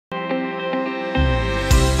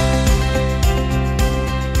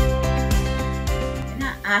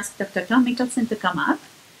ask Dr. Tom Mikkelsen to come up.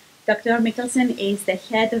 Dr. Mikkelsen is the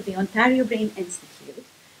head of the Ontario Brain Institute,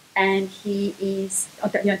 and the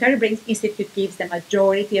Ontario Brain Institute gives the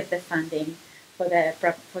majority of the funding for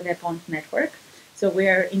the PONT network. So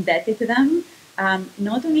we're indebted to them,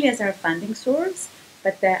 not only as our funding source,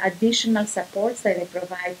 but the additional supports that they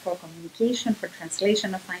provide for communication, for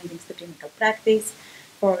translation of findings to clinical practice,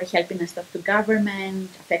 for helping us talk to government,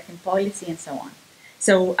 affecting policy, and so on.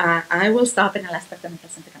 So I will stop and I'll ask Dr.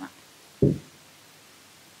 Mikkelsen to come up.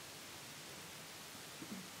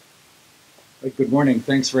 Good morning.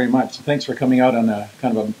 Thanks very much. Thanks for coming out on a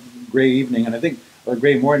kind of a gray evening, and or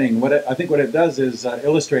gray morning. I think what it does is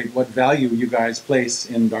illustrate what value you guys place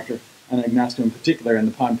in Dr. Anagnostou in particular, and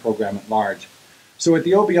the PONT program at large. So at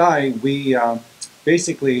the OBI, we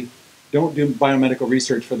basically don't do biomedical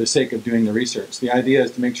research for the sake of doing the research. The idea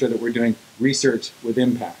is to make sure that we're doing research with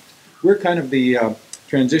impact. We're kind of the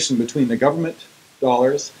transition between the government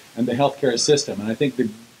dollars and the healthcare system. And I think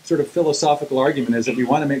the sort of philosophical argument is that we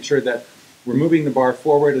want to make sure that we're moving the bar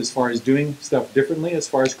forward as far as doing stuff differently as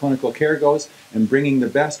far as clinical care goes, and bringing the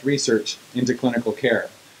best research into clinical care.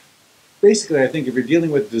 Basically, I think if you're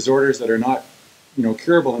dealing with disorders that are not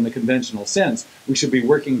curable in the conventional sense, we should be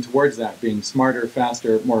working towards that, being smarter,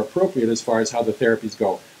 faster, more appropriate as far as how the therapies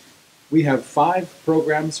go. We have 5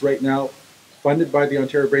 programs right now funded by the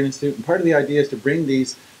Ontario Brain Institute, and part of the idea is to bring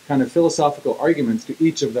these kind of philosophical arguments to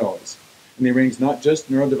each of those. And they range not just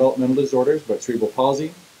neurodevelopmental disorders, but cerebral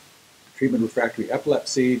palsy, treatment refractory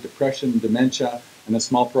epilepsy, depression, dementia, and a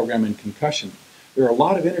small program in concussion. There are a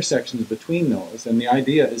lot of intersections between those, and the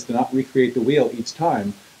idea is to not recreate the wheel each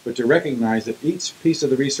time, but to recognize that each piece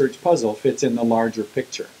of the research puzzle fits in the larger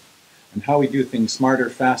picture, and how we do things smarter,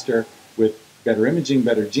 faster, with better imaging,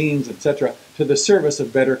 better genes, etc., to the service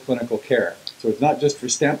of better clinical care. So it's not just for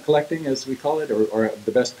stamp collecting, as we call it, or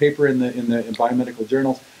the best paper in the biomedical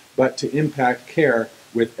journals, but to impact care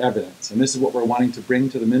with evidence. And this is what we're wanting to bring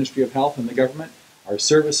to the Ministry of Health and the government, are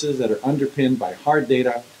services that are underpinned by hard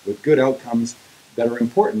data with good outcomes that are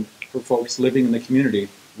important for folks living in the community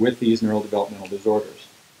with these neurodevelopmental disorders.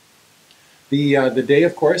 The day,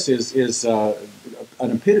 of course, is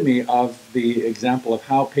an epitome of the example of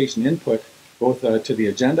how patient input, both to the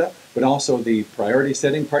agenda, but also the priority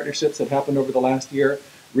setting partnerships that happened over the last year,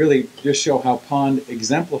 really just show how PONT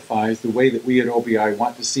exemplifies the way that we at OBI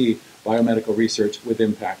want to see biomedical research with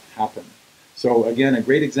impact happen. So again, a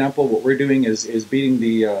great example. What we're doing is beating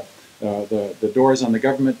the doors on the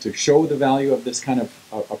government to show the value of this kind of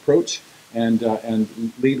approach, and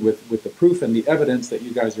lead with the proof and the evidence that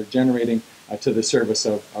you guys are generating to the service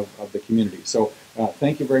of the community. So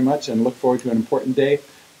thank you very much, and look forward to an important day.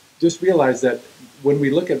 Just realize that when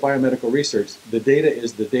we look at biomedical research, the data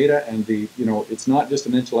is the data, and it's not just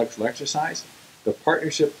an intellectual exercise. The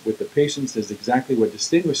partnership with the patients is exactly what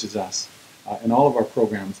distinguishes us in all of our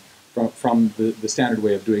programs from the standard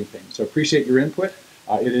way of doing things. So appreciate your input.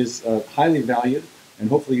 It is highly valued, and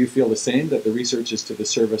hopefully you feel the same, that the research is to the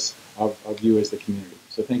service of you as the community.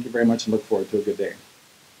 So thank you very much, and look forward to a good day.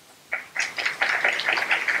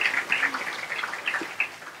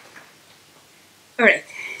 All right,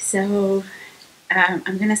 so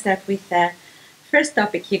I'm going to start with the first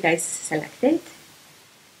topic you guys selected.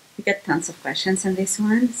 We got tons of questions on this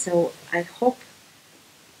one, so I hope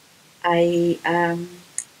I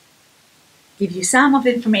give you some of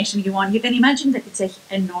the information you want. You can imagine that it's an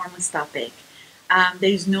enormous topic.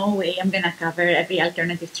 There is no way I'm going to cover every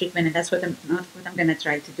alternative treatment, and that's not what I'm going to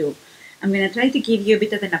try to do. I'm going to try to give you a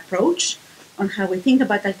bit of an approach on how we think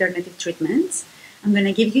about alternative treatments. I'm going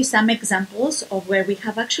to give you some examples of where we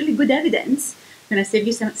have actually good evidence. I'm going to give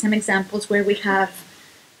you some examples where we have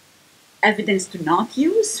evidence to not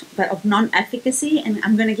use, but of non-efficacy, and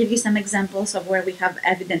I'm going to give you some examples of where we have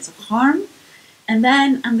evidence of harm. And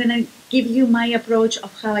then I'm going to give you my approach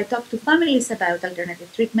of how I talk to families about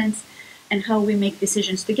alternative treatments, and how we make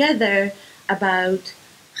decisions together about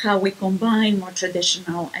how we combine more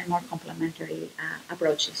traditional and more complementary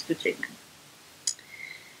approaches to treatment.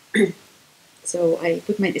 So I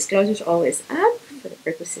put my disclosures always up for the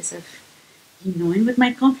purposes of you knowing what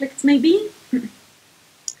my conflicts may be.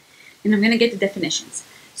 And I'm going to get to definitions.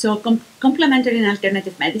 So complementary and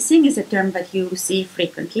alternative medicine is a term that you see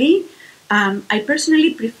frequently. I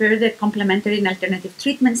personally prefer the complementary and alternative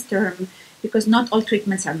treatments term because not all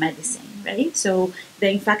treatments are medicine, right? So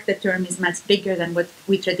in fact, the term is much bigger than what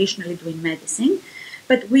we traditionally do in medicine.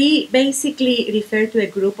 But we basically refer to a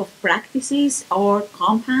group of practices or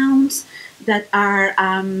compounds that are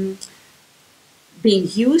being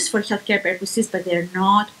used for healthcare purposes, but they're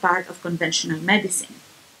not part of conventional medicine.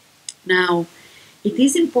 Now, it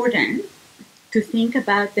is important to think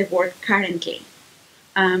about the word currently.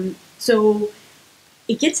 So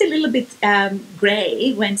it gets a little bit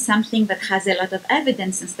gray when something that has a lot of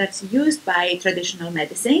evidence and that's used by traditional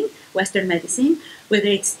medicine, Western medicine, whether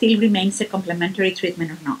it still remains a complementary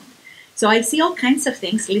treatment or not. So I see all kinds of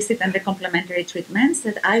things listed under complementary treatments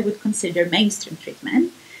that I would consider mainstream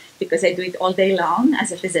treatment because I do it all day long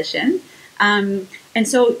as a physician. And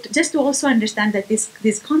so just to also understand that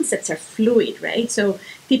these concepts are fluid, right? So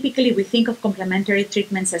typically we think of complementary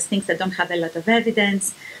treatments as things that don't have a lot of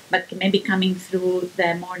evidence, but maybe coming through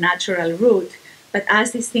the more natural route. But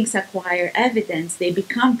as these things acquire evidence, they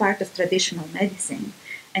become part of traditional medicine.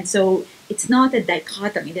 And so it's not a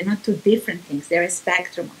dichotomy. They're not two different things. They're a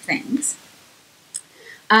spectrum of things.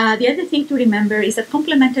 The other thing to remember is that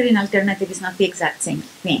complementary and alternative is not the exact same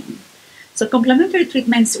thing. So complementary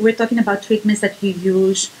treatments, we're talking about treatments that you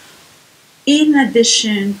use in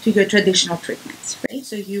addition to your traditional treatments, right?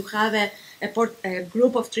 So you have a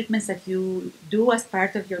group of treatments that you do as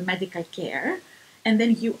part of your medical care, and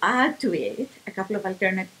then you add to it a couple of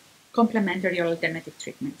complementary or alternative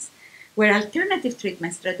treatments. Where alternative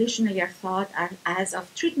treatments traditionally are thought as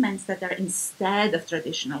of treatments that are instead of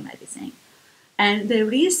traditional medicine. And the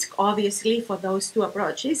risk, obviously, for those two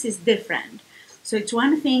approaches is different. So it's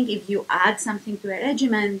one thing if you add something to a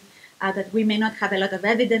regimen that we may not have a lot of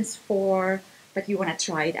evidence for, but you want to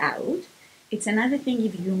try it out. It's another thing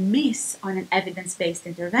if you miss on an evidence-based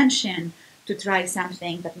intervention to try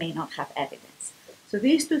something that may not have evidence. So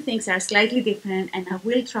these two things are slightly different, and I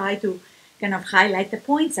will try to kind of highlight the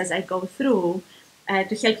points as I go through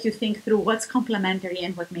to help you think through what's complementary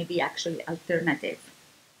and what may be actually alternative.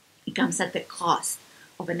 It comes at the cost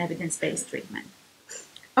of an evidence-based treatment.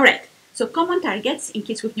 All right, so common targets in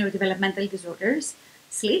kids with neurodevelopmental disorders: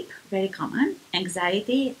 sleep, very common,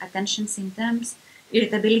 anxiety, attention symptoms,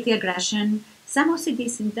 irritability, aggression. Some OCD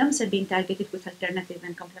symptoms are being targeted with alternative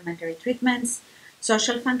and complementary treatments,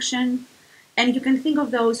 social function, and you can think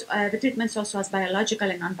of those, the treatments also as biological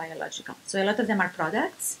and non-biological. So a lot of them are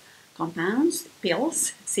products, compounds,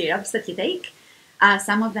 pills, syrups that you take.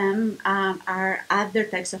 Some of them are other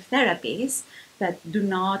types of therapies that do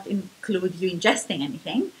not include you ingesting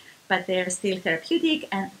anything, but they're still therapeutic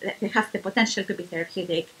and they have the potential to be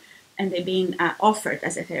therapeutic, and they're being offered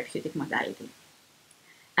as a therapeutic modality.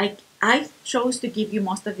 I chose to give you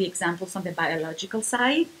most of the examples on the biological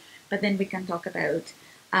side, but then we can talk about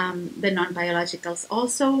the non-biologicals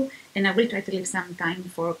also, and I will try to leave some time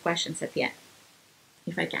for questions at the end,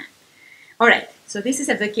 if I can. All right, so this is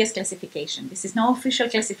Evdokia's classification. This is no official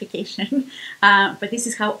classification, but this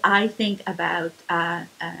is how I think about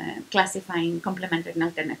classifying complementary and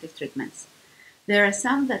alternative treatments. There are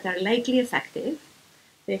some that are likely effective.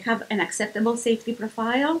 They have an acceptable safety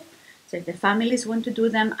profile. So if the families want to do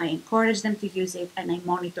them, I encourage them to use it, and I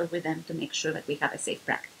monitor with them to make sure that we have a safe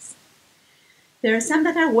practice. There are some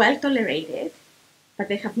that are well tolerated, but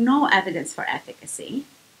they have no evidence for efficacy,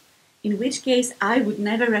 in which case I would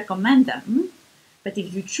never recommend them. But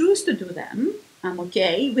if you choose to do them, I'm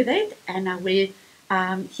okay with it, and I will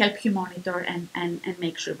help you monitor and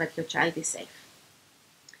make sure that your child is safe.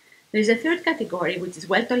 There's a third category, which is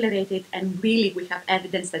well tolerated, and really we have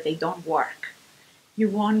evidence that they don't work. You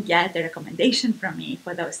won't get a recommendation from me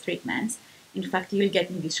for those treatments. In fact, you'll get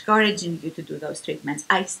me discouraging you to do those treatments.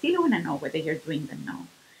 I still want to know whether you're doing them now,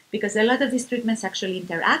 because a lot of these treatments actually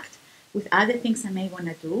interact with other things I may want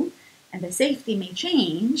to do, and the safety may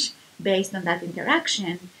change based on that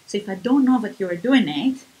interaction. So if I don't know that you are doing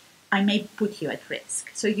it, I may put you at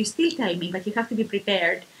risk. So you still tell me, but you have to be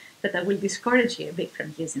prepared that I will discourage you a bit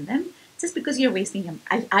from using them, just because you're wasting your,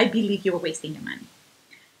 I believe you're wasting your money.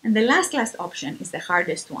 And the last option is the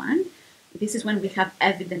hardest one. This is when we have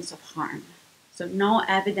evidence of harm. So no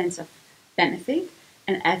evidence of benefit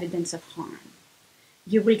and evidence of harm.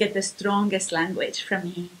 You will get the strongest language from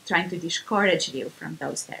me trying to discourage you from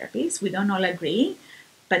those therapies. We don't all agree,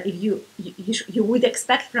 but if you would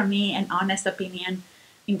expect from me an honest opinion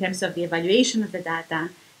in terms of the evaluation of the data,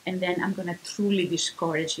 and then I'm going to truly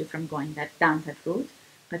discourage you from going down that route.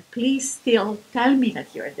 But please still tell me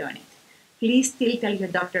that you're doing it. Please still tell your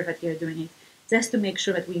doctor that you're doing it, just to make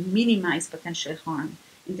sure that we minimize potential harm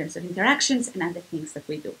in terms of interactions and other things that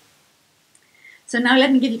we do. So now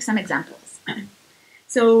let me give you some examples.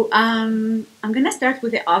 So I'm going to start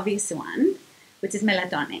with the obvious one, which is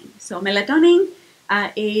melatonin. So melatonin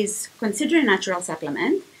is considered a natural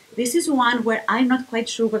supplement. This is one where I'm not quite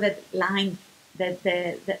sure where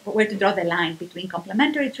where to draw the line between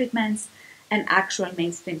complementary treatments and actual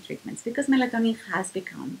mainstream treatments, because melatonin has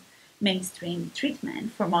become mainstream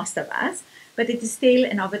treatment for most of us, but it is still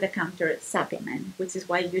an over-the-counter supplement, which is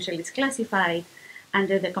why usually it's classified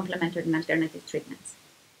under the complementary and alternative treatments.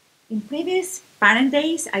 In previous parent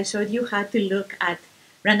days, I showed you how to look at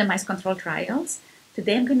randomized control trials.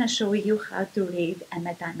 Today, I'm going to show you how to read a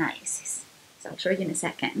meta-analysis. So I'll show you in a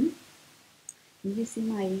second. Can you see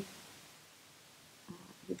my,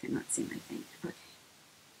 you cannot see my thing.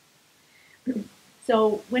 Okay.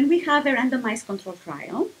 So when we have a randomized control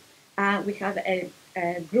trial, we have a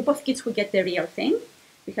group of kids who get the real thing.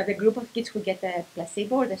 We have a group of kids who get the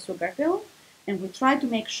placebo or the sugar pill. And we try to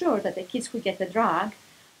make sure that the kids who get the drug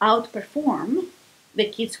outperform the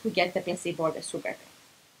kids who get the placebo or the sugar pill,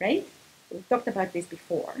 right? We talked about this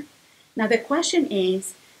before. Now the question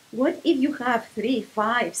is, what if you have 3,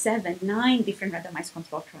 5, 7, 9 different randomized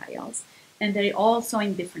control trials, and they're all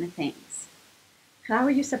showing different things? How are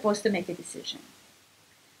you supposed to make a decision?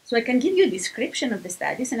 So I can give you a description of the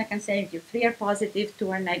studies, and I can say if you 3 are positive, 2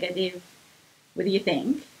 are negative, what do you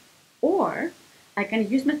think? Or I can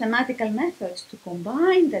use mathematical methods to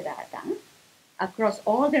combine the data across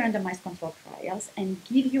all the randomized control trials and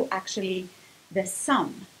give you actually the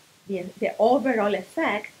sum, the overall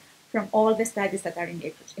effect from all the studies that are in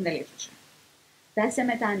the literature. That's a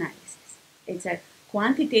meta-analysis. It's a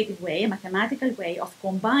quantitative way, a mathematical way of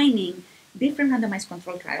combining different randomized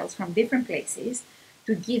control trials from different places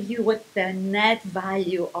to give you what the net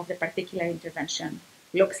value of the particular intervention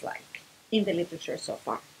looks like in the literature so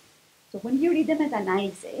far. So when you read the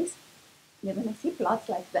meta-analysis, you're going to see plots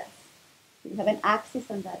like this. You have an axis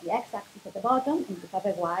on the x-axis at the bottom, and you have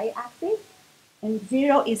a y-axis, and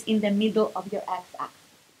 0 is in the middle of your x-axis.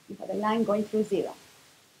 You have a line going through 0.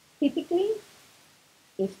 Typically,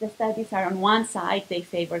 if the studies are on one side, they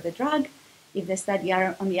favor the drug. If the study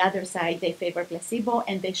are on the other side, they favor placebo,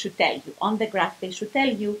 and they should tell you. On the graph, they should tell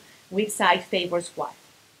you which side favors what.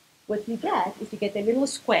 What you get is you get a little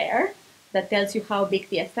square that tells you how big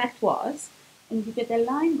the effect was, and you get a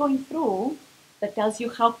line going through that tells you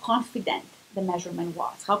how confident the measurement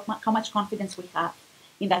was, how much confidence we have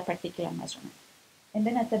in that particular measurement. And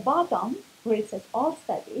then at the bottom, where it says all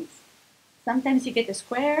studies, sometimes you get a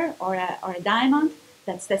square or a diamond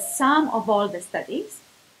that's the sum of all the studies,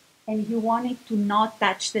 and you want it to not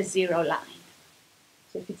touch the 0 line.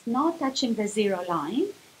 So if it's not touching the 0 line,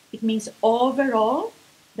 it means overall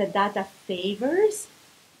the data favors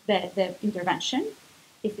the intervention.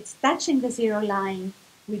 If it's touching the 0 line,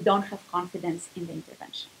 we don't have confidence in the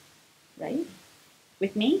intervention, right?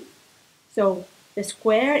 With me? So the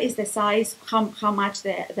square is the size, how much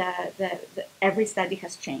every study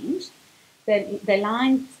has changed. The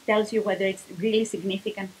line tells you whether it's really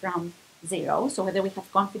significant from 0, so whether we have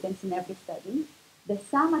confidence in every study. The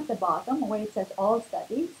sum at the bottom, where it says all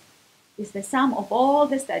studies, is the sum of all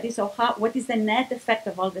the studies. So what is the net effect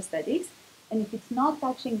of all the studies? And if it's not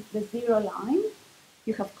touching the 0 line,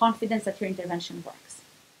 you have confidence that your intervention works.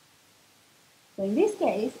 So in this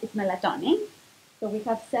case, it's melatonin. So we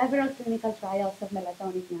have several clinical trials of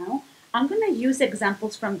melatonin now. I'm going to use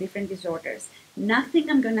examples from different disorders. Nothing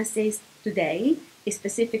I'm going to say today is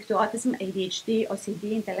specific to autism, ADHD,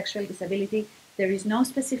 OCD, intellectual disability. There is no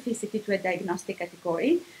specificity to a diagnostic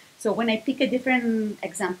category. So when I pick a different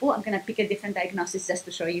example, I'm going to pick a different diagnosis just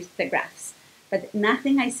to show you the graphs. But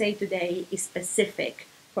nothing I say today is specific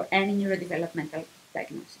for any neurodevelopmental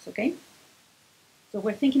diagnosis, okay? So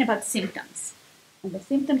we're thinking about symptoms. And the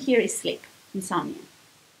symptom here is sleep, insomnia.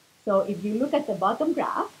 So if you look at the bottom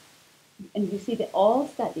graph, and you see the all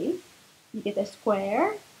studies, you get a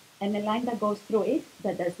square and a line that goes through it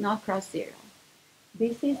that does not cross 0.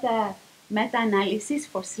 This is a meta-analysis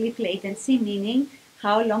for sleep latency, meaning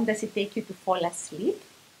how long does it take you to fall asleep.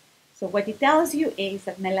 So what it tells you is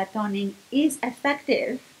that melatonin is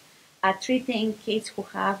effective at treating kids who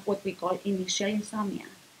have what we call initial insomnia,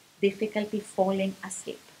 difficulty falling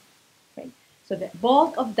asleep. Right? So the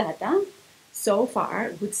bulk of data so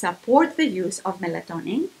far would support the use of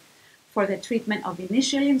melatonin for the treatment of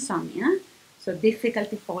initial insomnia, so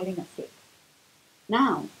difficulty falling asleep.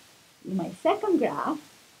 Now, in my second graph,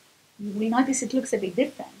 you will notice it looks a bit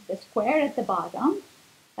different. The square at the bottom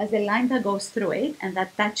has a line that goes through it, and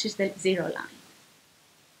that touches the 0 line.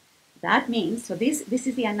 That means, so this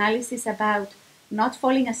is the analysis about not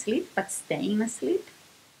falling asleep, but staying asleep.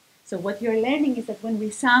 So what you're learning is that when we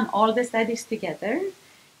sum all the studies together,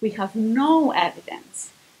 we have no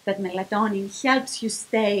evidence that melatonin helps you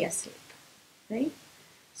stay asleep, right?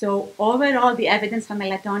 So overall, the evidence for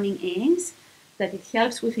melatonin is that it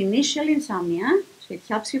helps with initial insomnia, so it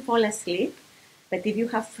helps you fall asleep. But if you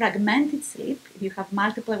have fragmented sleep, if you have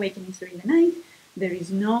multiple awakenings during the night, there is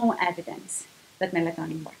no evidence that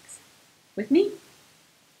melatonin works. With me?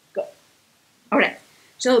 Good. All right.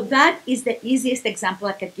 So that is the easiest example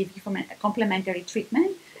I could give you from a complementary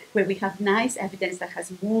treatment where we have nice evidence that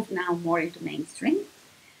has moved now more into mainstream.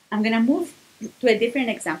 I'm going to move to a different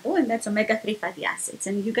example, and that's omega-3 fatty acids.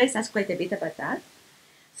 And you guys asked quite a bit about that.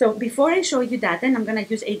 So before I show you that, and I'm going to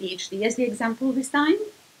use ADHD as the example this time,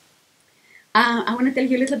 I want to tell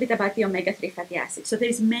you a little bit about the omega-3 fatty acids. So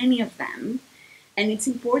there's many of them, and it's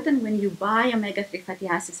important when you buy omega-3 fatty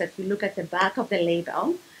acids that you look at the back of the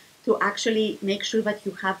label to actually make sure that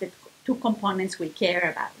you have the two components we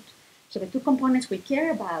care about. So the two components we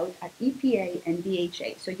care about are EPA and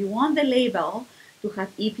DHA. So you want the label to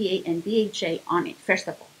have EPA and DHA on it, first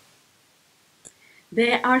of all.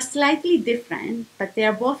 They are slightly different, but they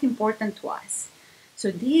are both important to us.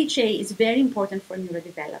 So DHA is very important for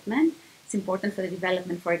neurodevelopment. It's important for the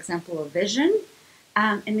development, for example, of vision,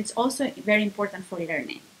 and it's also very important for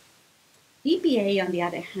learning. EPA, on the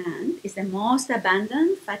other hand, is the most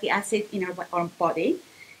abundant fatty acid in our body.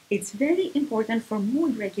 It's very important for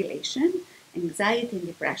mood regulation, anxiety and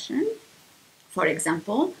depression, for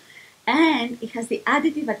example, and it has the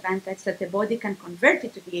additive advantage that the body can convert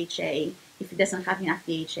it to DHA if it doesn't have enough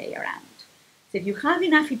DHA around. So if you have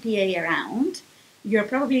enough EPA around, you're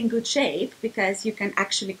probably in good shape because you can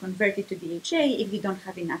actually convert it to DHA if you don't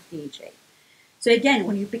have enough DHA. So again,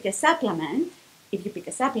 when you pick a supplement, if you pick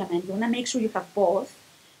a supplement, you want to make sure you have both,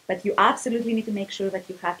 but you absolutely need to make sure that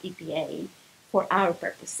you have EPA for our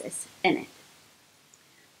purposes in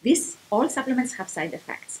it. All supplements have side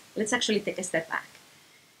effects. Let's actually take a step back.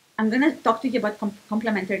 I'm going to talk to you about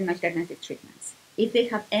complementary and alternative treatments. If they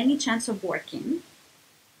have any chance of working,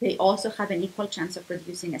 they also have an equal chance of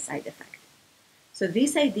producing a side effect. So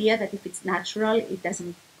this idea that if it's natural, it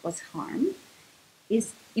doesn't cause harm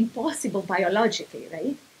is impossible biologically,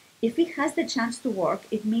 right? If it has the chance to work,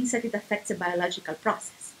 it means that it affects a biological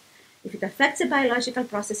process. If it affects a biological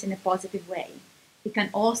process in a positive way, it can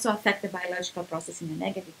also affect the biological process in a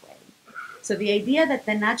negative way. So the idea that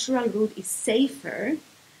the natural route is safer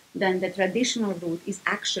than the traditional route is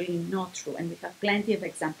actually not true, and we have plenty of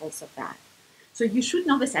examples of that. So you should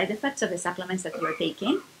know the side effects of the supplements that you're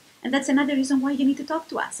taking, and that's another reason why you need to talk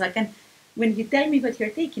to us. So when you tell me what you're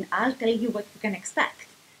taking, I'll tell you what you can expect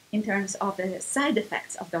in terms of the side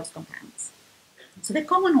effects of those compounds. So the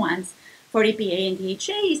common ones for EPA and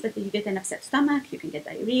DHA is that you get an upset stomach, you can get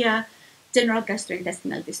diarrhea, general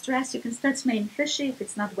gastrointestinal distress, you can start smelling fishy if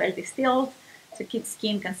it's not well distilled. So kids'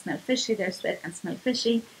 skin can smell fishy, their sweat can smell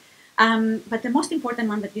fishy. But the most important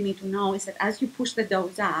one that you need to know is that as you push the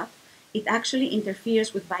dose up, it actually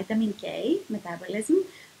interferes with vitamin K metabolism,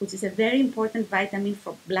 which is a very important vitamin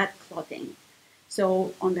for blood clotting.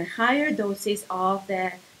 So on the higher doses of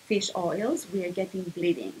the fish oils, we are getting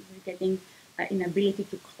bleeding. We're getting inability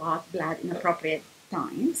to clot blood in appropriate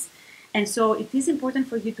times. And so it is important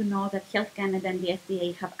for you to know that Health Canada and the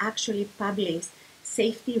FDA have actually published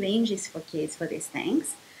safety ranges for kids for these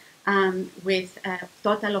things, with a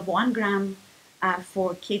total of 1 gram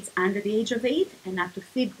for kids under the age of 8 and up to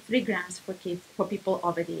 3 grams for people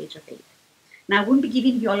over the age of 8. Now, I wouldn't be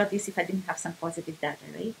giving you all of this if I didn't have some positive data,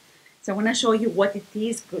 right? So I want to show you what it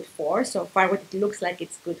is good for, so far what it looks like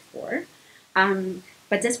it's good for.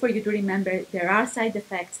 But just for you to remember, there are side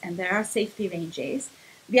effects and there are safety ranges.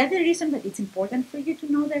 The other reason that it's important for you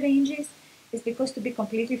to know the ranges is because, to be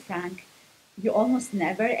completely frank, you almost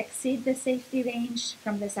never exceed the safety range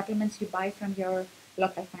from the supplements you buy from your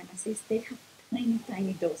local pharmacist. They have tiny,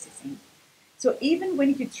 tiny doses in. So even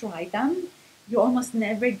when you try them, you almost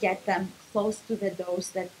never get them close to the dose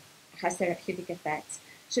that has therapeutic effects.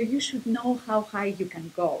 So you should know how high you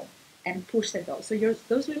can go and push the dose. So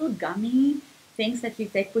those little gummy things that you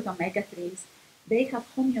take with omega-3s, they have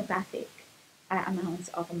homeopathic amounts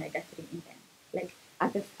of omega-3 in them. Like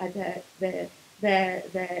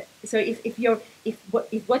so if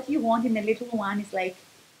what you want in a little one is like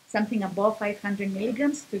something above 500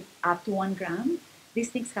 milligrams to up to 1 gram, these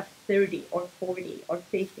things have 30 or 40 or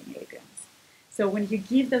 50 milligrams. So when you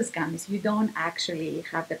give those gummies, you don't actually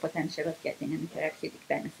have the potential of getting any therapeutic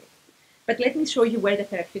benefit. But let me show you where the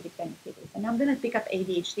therapeutic benefit is. And I'm going to pick up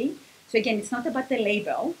ADHD. So again, it's not about the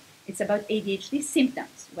label. It's about ADHD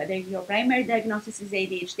symptoms. Whether your primary diagnosis is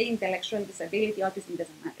ADHD, intellectual disability, autism,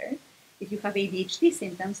 doesn't matter. If you have ADHD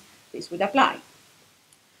symptoms, this would apply.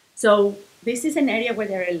 So this is an area where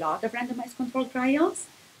there are a lot of randomized controlled trials.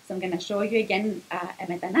 So I'm going to show you again a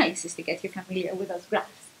meta-analysis to get you familiar with those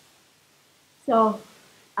graphs. So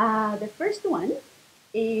the first one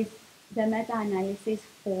is the meta-analysis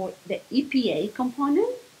for the EPA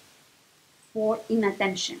component for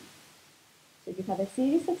inattention. So you have a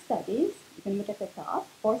series of studies. You can look at the top,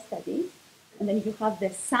 4 studies, and then you have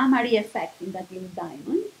the summary effect in that little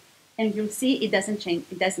diamond, and you'll see it doesn't change,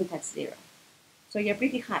 it doesn't touch 0. So you're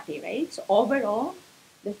pretty happy, right? So overall,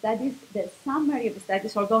 the summary of the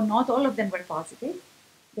studies, although not all of them were positive,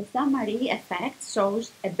 The summary effect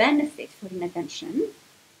shows a benefit for inattention.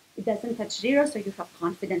 It doesn't touch zero, so you have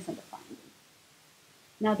confidence on the finding.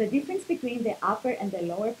 Now, the difference between the upper and the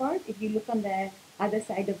lower part, if you look on the other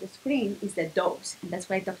side of the screen, is the dose. And that's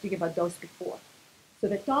why I talked to you about dose before. So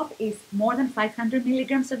the top is more than 500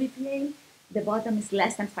 milligrams of EPA. The bottom is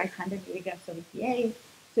less than 500 milligrams of EPA.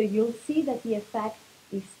 So you'll see that the effect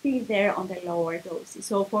is still there on the lower doses.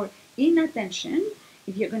 So for inattention,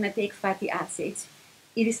 if you're going to take fatty acids,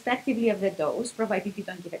 irrespectively of the dose, provided you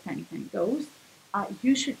don't give a tiny, tiny dose,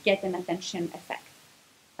 you should get an attention effect.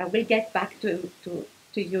 I will get back to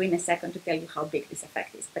you in a second to tell you how big this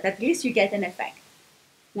effect is, but at least you get an effect.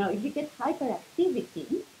 Now, if you get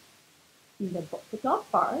hyperactivity, in the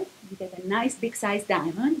top part, you get a nice big size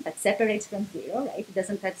diamond that separates from zero, right? It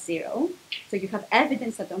doesn't touch zero. So you have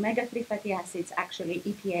evidence that omega-3 fatty acids, actually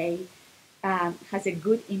EPA, has a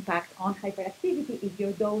good impact on hyperactivity if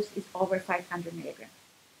your dose is over 500 milligrams.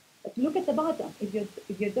 But look at the bottom.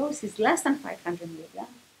 If your dose is less than 500 milligrams,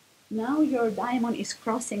 now your diamond is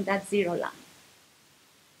crossing that zero line.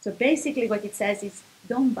 So basically what it says is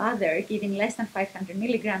don't bother giving less than 500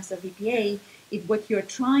 milligrams of EPA if what you're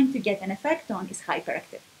trying to get an effect on is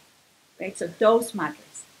hyperactive, right? So dose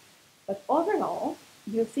matters. But overall,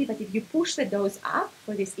 you'll see that if you push the dose up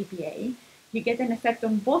for this EPA, you get an effect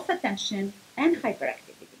on both attention and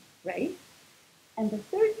hyperactivity, right? And the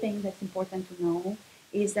third thing that's important to know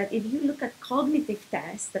is that if you look at cognitive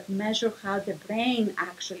tests that measure how the brain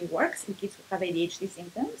actually works in kids who have ADHD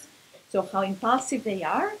symptoms, so how impulsive they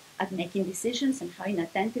are at making decisions and how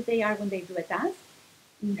inattentive they are when they do a task,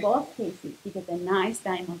 in both cases, you get a nice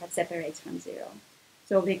diamond that separates from zero.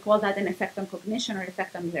 So they call that an effect on cognition or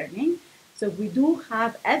effect on learning. So we do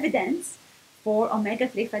have evidence for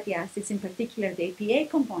omega-3 fatty acids, in particular the EPA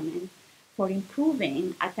component, for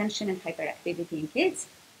improving attention and hyperactivity in kids,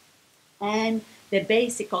 and the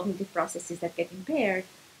basic cognitive processes that get impaired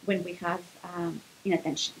when we have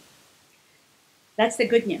inattention. That's the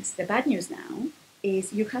good news. The bad news now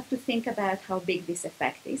is you have to think about how big this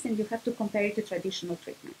effect is, and you have to compare it to traditional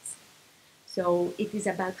treatments. So it is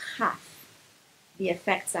about half the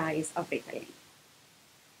effect size of Ritalin.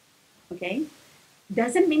 Okay?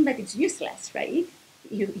 Doesn't mean that it's useless, right?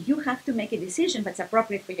 You have to make a decision that's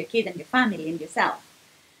appropriate for your kid and your family and yourself.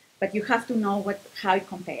 But you have to know how it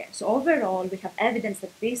compares. So overall, we have evidence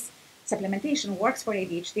that this supplementation works for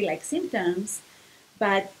ADHD-like symptoms,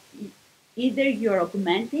 but either you're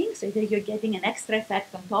augmenting, so either you're getting an extra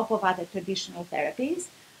effect on top of other traditional therapies,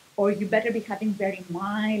 or you better be having very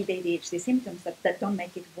mild ADHD symptoms that don't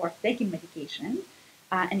make it worth taking medication,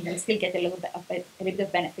 and you can still get a little bit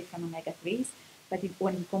of benefit from omega-3s. But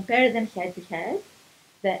when you compare them head to head,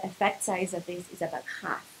 the effect size of this is about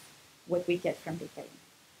half what we get from Ritalin,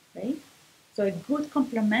 right? So a good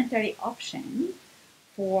complementary option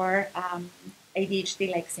for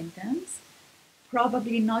ADHD-like symptoms.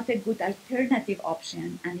 Probably not a good alternative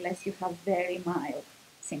option unless you have very mild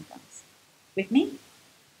symptoms. With me?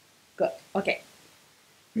 Good. Okay.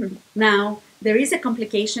 Now, there is a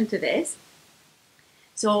complication to this.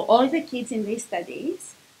 So all the kids in these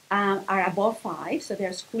studies are above 5, so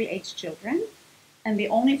they're school-age children. And the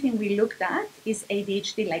only thing we looked at is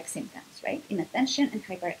ADHD-like symptoms, right? Inattention and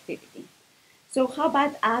hyperactivity. So how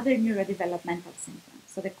about other neurodevelopmental symptoms?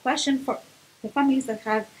 So the question for the families that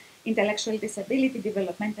have intellectual disability,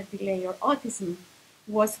 developmental delay, or autism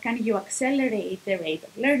was, can you accelerate the rate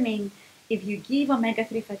of learning if you give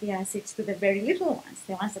omega-3 fatty acids to the very little ones,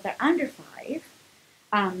 the ones that are under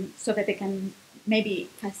 5, so that they can maybe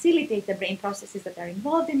facilitate the brain processes that are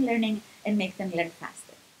involved in learning and make them learn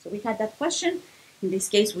faster? So we had that question. In this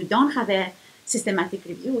case, we don't have a systematic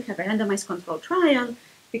review. We have a randomized controlled trial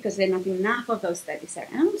because there are not enough of those studies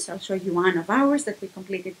around. So I'll show you one of ours that we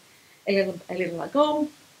completed a little ago.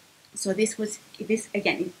 So this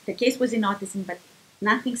again, the case was in autism, but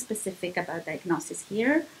nothing specific about diagnosis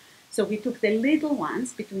here. So we took the little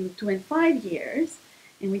ones between 2 and 5 years,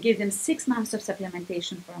 and we gave them 6 months of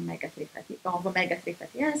supplementation for omega-3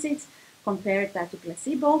 fatty acids, compared that to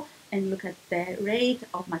placebo, and look at the rate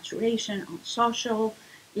of maturation on social,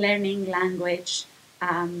 learning, language,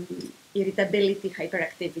 irritability,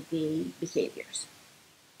 hyperactivity, behaviors.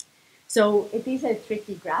 So it is a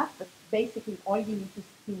tricky graph, but basically all you need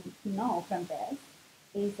to know from this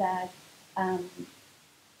is that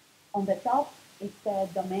on the top, it's the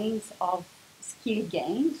domains of skill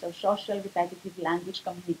gain, so social, repetitive, language,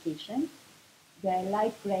 communication. The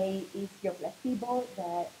light gray is your placebo,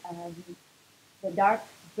 the dark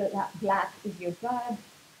black is your drug,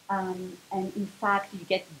 and in fact, you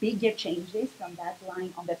get bigger changes from that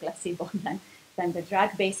line on the placebo then the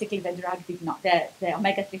drug did not, the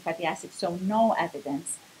omega-3 fatty acids show no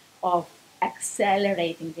evidence of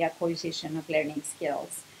accelerating the acquisition of learning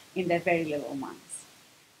skills in the very little ones.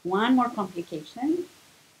 One more complication.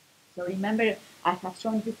 So remember, I have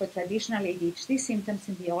shown you for traditional ADHD symptoms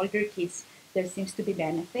in the older kids, there seems to be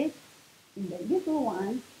benefit. In the little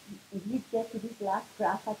ones, if you get to this last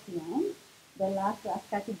graph at the end, the last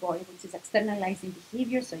category, which is externalizing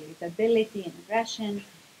behavior, so irritability and aggression,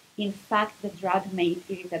 in fact, the drug made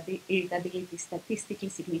irritability statistically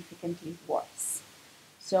significantly worse.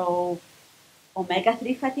 So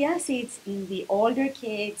omega-3 fatty acids in the older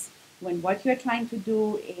kids, when what you're trying to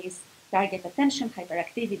do is target attention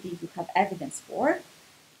hyperactivity, you have evidence for.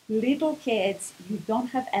 Little kids, you don't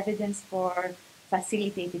have evidence for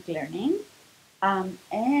facilitated learning.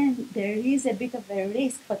 And there is a bit of a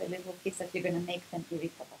risk for the little kids that you're going to make them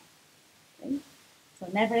irritable. Okay? So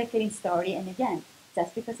never a clean story. And again,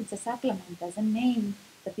 just because it's a supplement doesn't mean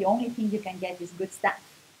that the only thing you can get is good stuff.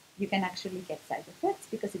 You can actually get side effects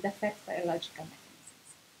because it affects biological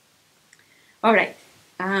mechanisms. All right.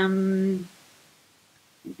 Am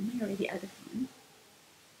I already out of time?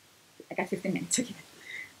 I got 15 minutes. Okay.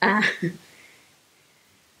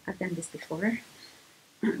 I've done this before.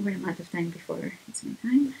 Where I'm out of time before it's my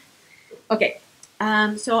time. Okay.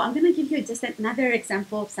 So I'm going to give you just another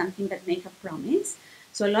example of something that may have promise.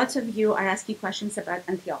 So lots of you are asking questions about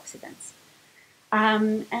antioxidants.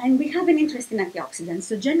 And we have an interest in antioxidants.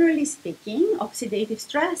 So generally speaking, oxidative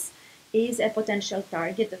stress is a potential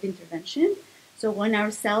target of intervention. So when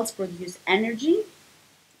our cells produce energy,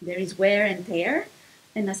 there is wear and tear.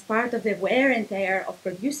 And as part of the wear and tear of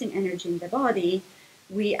producing energy in the body,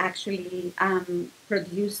 we actually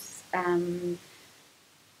produce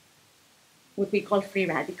what we call free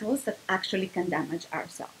radicals that actually can damage our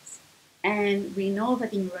cells. And we know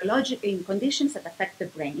that in conditions that affect the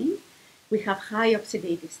brain, we have high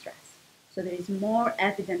oxidative stress. So there is more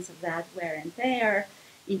evidence of that wear and tear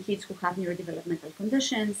in kids who have neurodevelopmental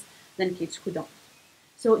conditions than kids who don't.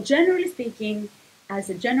 So generally speaking, as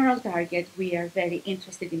a general target, we are very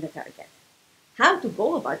interested in the target. How to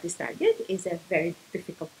go about this target is a very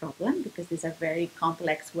difficult problem because these are very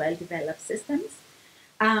complex, well-developed systems.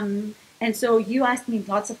 And so you asked me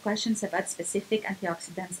lots of questions about specific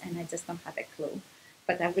antioxidants, and I just don't have a clue.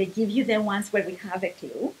 But I will give you the ones where we have a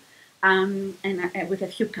clue, and with a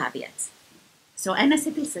few caveats. So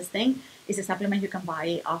N-acetylcysteine is a supplement you can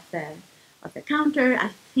buy off the counter.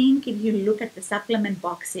 I think if you look at the supplement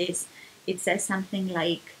boxes, it says something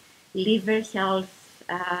like liver health,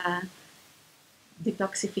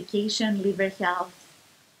 detoxification, liver health,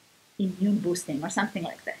 immune boosting, or something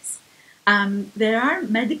like this. There are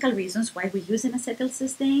medical reasons why we use an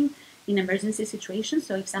acetylcysteine in emergency situations.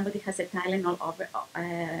 So if somebody has a Tylenol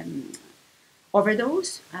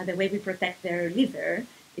overdose, the way we protect their liver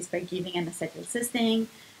is by giving an acetylcysteine.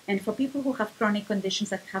 And for people who have chronic conditions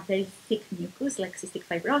that have very thick mucus, like cystic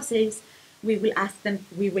fibrosis, we will have them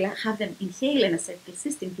inhale an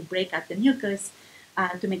acetylcysteine to break up the mucus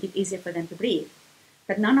to make it easier for them to breathe.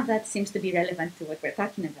 But none of that seems to be relevant to what we're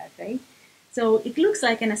talking about, right? So it looks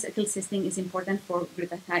like an acetylcysteine is important for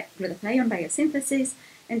glutathione biosynthesis,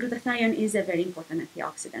 and glutathione is a very important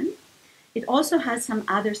antioxidant. It also has some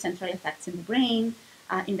other central effects in the brain,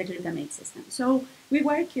 in the glutamate system. So we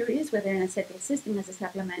were curious whether an acetylcysteine as a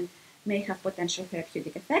supplement may have potential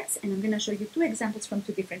therapeutic effects, and I'm going to show you two examples from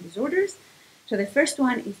two different disorders. So the first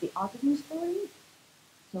one is the autism story.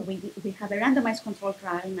 So we have a randomized control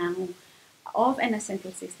trial now of an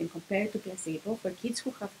acetylcysteine compared to placebo for kids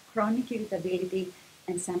who have chronic irritability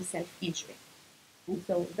and some self-injury. And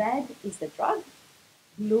so red is the drug,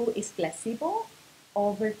 blue is placebo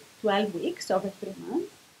over 12 weeks, over 3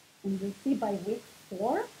 months. And you'll see by week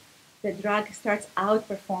 4, the drug starts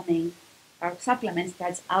outperforming, our supplement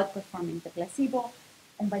starts outperforming the placebo.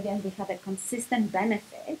 And by then we have a consistent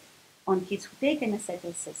benefit on kids who take an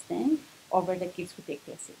acetylcysteine over the kids who take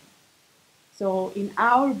placebo. So in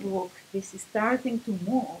our book, this is starting to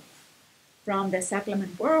move from the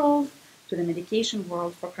supplement world to the medication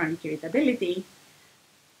world for chronic irritability.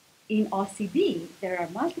 In OCD, there are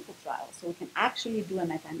multiple trials, so we can actually do a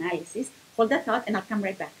meta-analysis. Hold that thought, and I'll come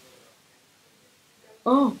right back.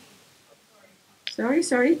 Oh, sorry.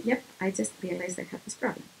 Yep, I just realized I have this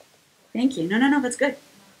problem. Thank you. No, that's good.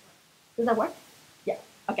 Does that work? Yeah,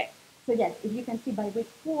 okay. So yes, if you can see by week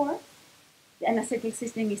 4, the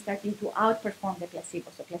N-acetylcysteine is starting to outperform the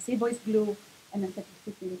placebo. So placebo is blue, and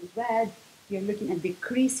acetylcysteine is red. You're looking at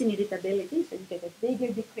decrease in irritability, so you get a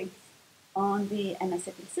bigger decrease on the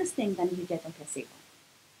N-acetylcysteine than you get on placebo,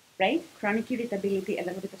 right? Chronic irritability, a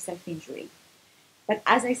little bit of self-injury. But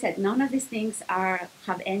as I said, none of these things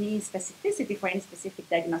have any specificity for any specific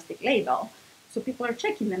diagnostic label. So people are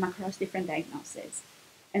checking them across different diagnoses.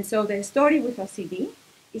 And so the story with OCD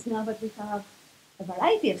is now that we have a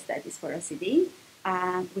variety of studies for OCD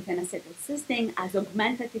with an acetylcysteine as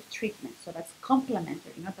augmentative treatment. So that's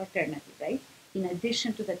complementary, not alternative, right? In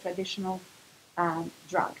addition to the traditional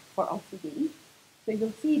drug for OCD. So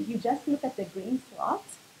you'll see if you just look at the green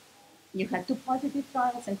plots, you had 2 positive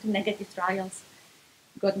trials and 2 negative trials.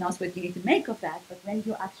 God knows what you need to make of that, but when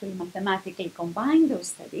you actually mathematically combine those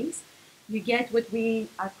studies, you get what we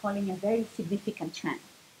are calling a very significant trend.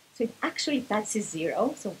 So it actually touches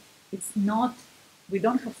 0. So it's not, we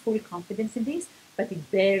don't have full confidence in this, but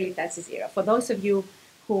it barely touches 0. For those of you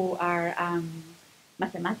who are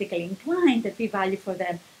mathematically inclined, the p-value for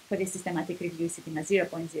the systematic review is sitting at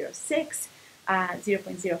 0.06.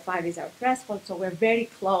 0.05 is our threshold, so we're very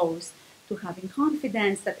close to having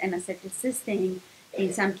confidence that an acetylcysteine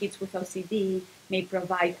in some kids with OCD may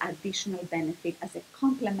provide additional benefit as a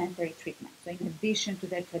complementary treatment, so in addition to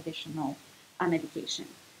their traditional medication.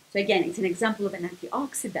 So again, it's an example of an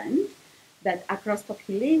antioxidant that across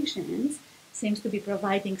populations seems to be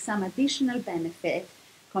providing some additional benefit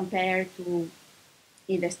compared to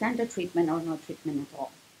either standard treatment or no treatment at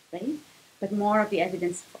all, right? But more of the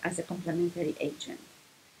evidence as a complementary agent.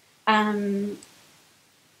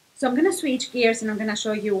 So I'm going to switch gears and I'm going to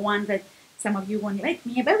show you one that some of you won't like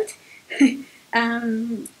me about,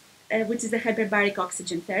 which is the hyperbaric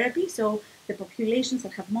oxygen therapy. So the populations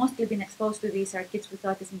that have mostly been exposed to these are kids with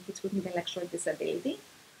autism, kids with intellectual disability.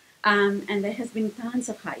 And there has been tons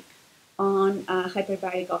of hype on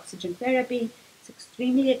hyperbaric oxygen therapy. It's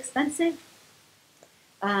extremely expensive.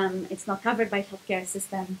 It's not covered by healthcare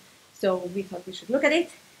system. So we thought we should look at it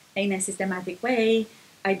in a systematic way.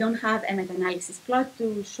 I don't have a meta-analysis plot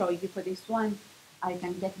to show you for this one. I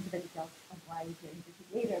can get into the details of why we're into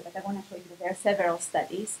it later, but I want to show you that there are several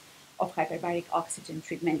studies of hyperbaric oxygen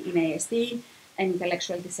treatment in ASD and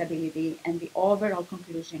intellectual disability, and the overall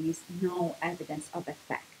conclusion is no evidence of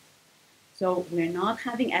effect. So we're not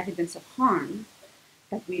having evidence of harm,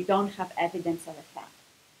 but we don't have evidence of effect.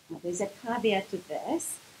 Now, there's a caveat to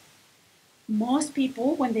this. Most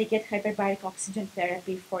people, when they get hyperbaric oxygen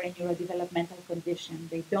therapy for a neurodevelopmental condition,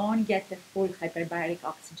 they don't get the full hyperbaric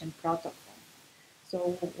oxygen protocol. So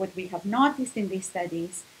what we have noticed in these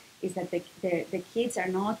studies is that the kids are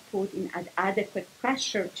not put in adequate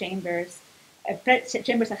pressure chambers,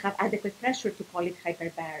 chambers that have adequate pressure to call it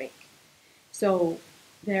hyperbaric. So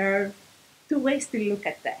there are 2 ways to look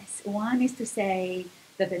at this. One is to say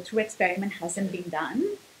that the true experiment hasn't been done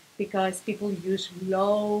because people use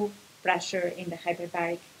low pressure in the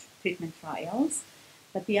hyperbaric treatment trials.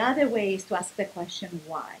 But the other way is to ask the question,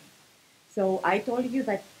 why? So I told you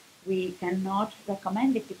that we cannot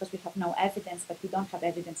recommend it because we have no evidence, but we don't have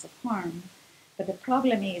evidence of harm. But the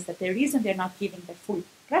problem is that the reason they're not giving the full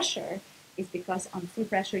pressure is because on full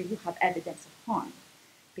pressure you have evidence of harm,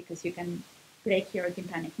 because you can break your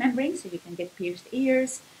tympanic membrane, so you can get pierced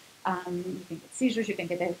ears, you can get seizures, you can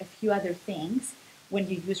get a few other things when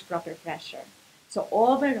you use proper pressure. So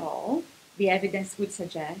overall, the evidence would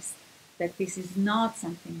suggest that this is not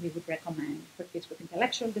something we would recommend for kids with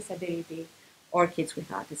intellectual disability or kids with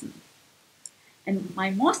autism. And my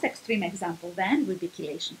most extreme example then would be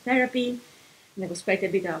chelation therapy. There was quite a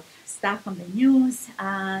bit of stuff on the news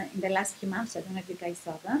in the last few months. I don't know if you guys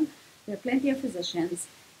saw them. There are plenty of physicians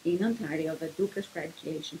in Ontario that do prescribe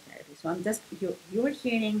chelation therapy. So I'm just, you're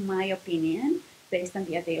hearing my opinion based on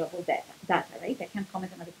the available data, right? I can't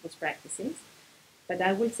comment on other people's practices. But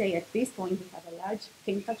I will say at this point, we have a large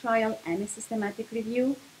clinical trial and a systematic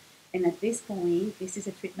review. And at this point, this is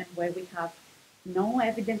a treatment where we have no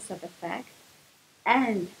evidence of effect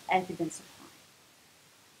and evidence of harm.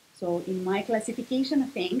 So in my classification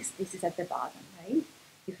of things, this is at the bottom, right?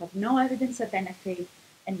 You have no evidence of benefit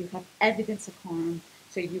and you have evidence of harm.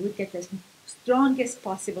 So you would get the strongest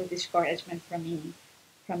possible discouragement from me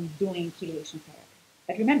from doing chelation therapy.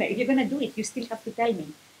 But remember, if you're going to do it, you still have to tell me,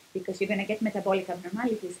 because you're going to get metabolic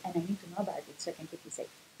abnormalities and I need to know about it so I can keep you safe.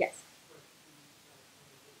 Yes?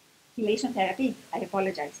 Chelation therapy, I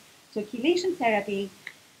apologize. So chelation therapy,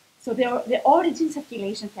 so the origins of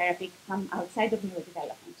chelation therapy come outside of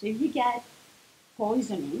neurodevelopment. So if you get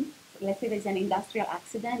poisoning, let's say there's an industrial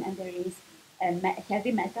accident and there is a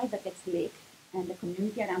heavy metal that gets leaked and the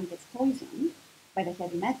community around gets poisoned by the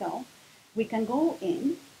heavy metal, we can go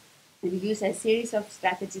in and use a series of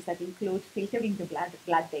strategies that include filtering the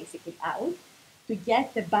blood basically out to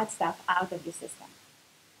get the bad stuff out of the system.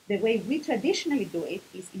 The way we traditionally do it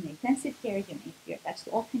is in an intensive care unit. You're attached to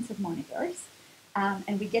all kinds of monitors,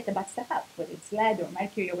 and we get the bad stuff out, whether it's lead or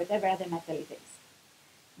mercury or whatever other metal it is.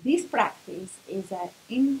 This practice is a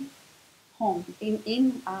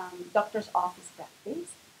doctor's office practice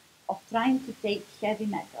of trying to take heavy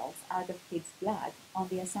metals out of kids' blood on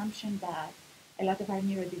the assumption that a lot of our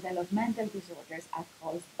neurodevelopmental disorders are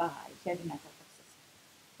caused by heavy metal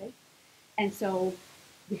toxicity. Okay? And so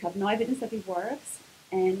we have no evidence that it works,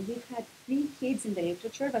 and we've had 3 kids in the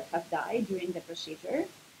literature that have died during the procedure,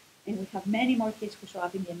 and we have many more kids who show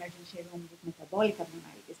up in the emergency room with metabolic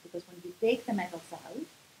abnormalities, because when you take the metals out,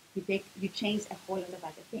 you change a whole lot of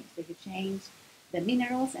other things. So you change the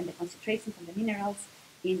minerals and the concentrations of the minerals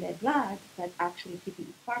in the blood that actually keeping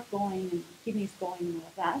the heart going and the kidneys going and all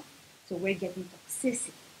of that. So we're getting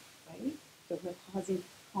toxicity, right? So we're causing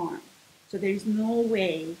harm. So there is no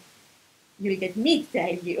way you'll get me to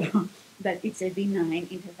tell you that it's a benign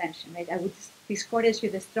intervention, right? I would discourage you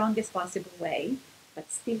the strongest possible way,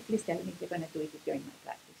 but still please tell me if you're going to do it if you're in my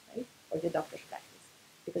practice, right? Or your doctor's practice.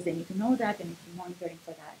 Because they need to know that, they need to be monitoring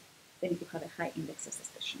for that, they need to have a high index of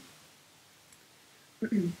suspicion.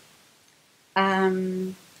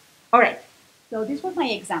 All right, so these were my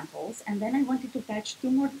examples, and then I wanted to touch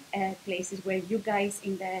 2 more places where you guys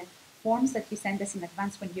in the forms that you sent us in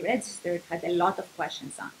advance when you registered had a lot of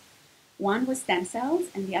questions on. One was stem cells,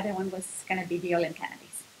 and the other one was cannabidiol and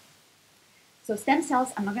cannabis. So stem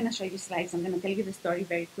cells, I'm not going to show you slides, I'm going to tell you the story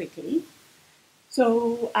very quickly.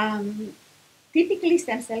 So typically,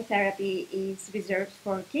 stem cell therapy is reserved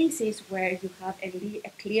for cases where you have a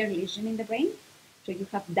clear lesion in the brain. So you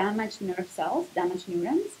have damaged nerve cells, damaged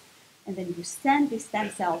neurons, and then you send these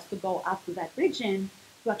stem cells to go up to that region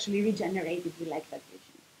to actually regenerate, if you like, that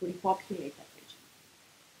region, to repopulate that region.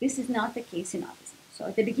 This is not the case in autism. So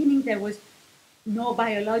at the beginning, there was no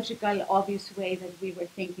biological obvious way that we were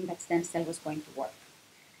thinking that stem cell was going to work.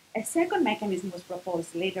 A second mechanism was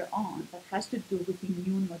proposed later on that has to do with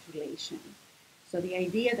immune modulation. So the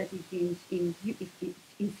idea that if you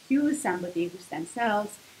infuse somebody with stem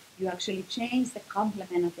cells, you actually change the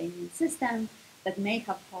complement of the immune system that may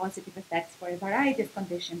have positive effects for a variety of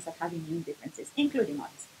conditions that have immune differences, including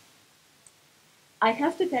autism. I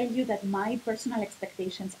have to tell you that my personal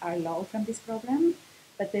expectations are low from this program,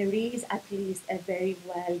 but there is at least a very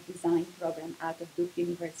well-designed program out of Duke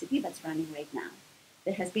University that's running right now.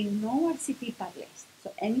 There has been no RCT published,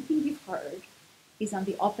 so anything you've heard is on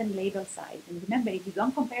the open label side. And remember, if you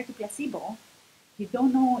don't compare to placebo, you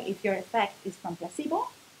don't know if your effect is from placebo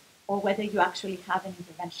or whether you actually have an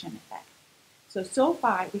intervention effect. So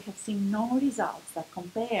far, we have seen no results that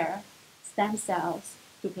compare stem cells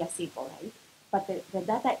to placebo, right? But the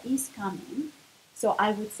data is coming. So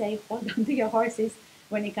I would say hold on to your horses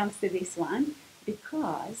when it comes to this one,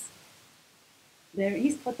 because there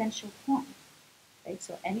is potential harm, right?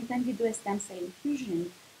 So anytime you do a stem cell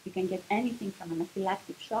infusion, you can get anything from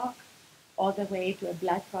anaphylactic shock all the way to a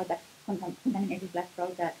blood product, contaminated blood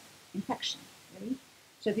product infection, right?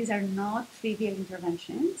 So these are not trivial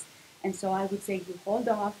interventions. And so I would say you hold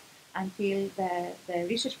off until the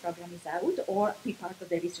research program is out or be part of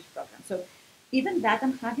the research program. So even that,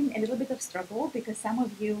 I'm having a little bit of struggle because some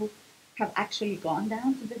of you have actually gone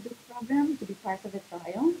down to the Duke program to be part of the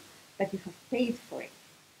trial, but you have paid for it.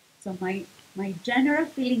 So my general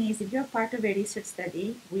feeling is if you're part of a research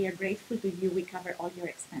study, we are grateful to you, we cover all your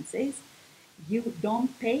expenses. You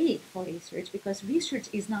don't pay for research because research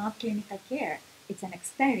is not clinical care. It's an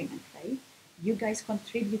experiment, right? You guys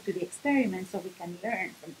contribute to the experiment so we can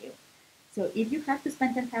learn from you. So if you have to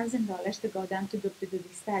spend $10,000 to go down to Duke to do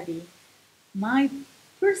this study, my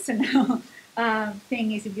personal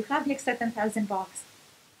thing is if you have the extra $10,000,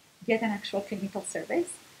 get an actual clinical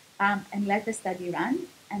service and let the study run.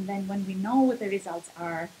 And then when we know what the results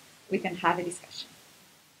are, we can have a discussion.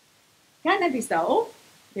 Cannabis, though,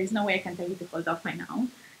 there's no way I can tell you to hold off by now.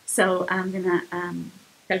 So I'm going to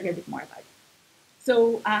tell you a bit more about it.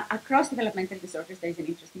 So across developmental disorders, there is an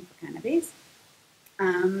interest in for cannabis.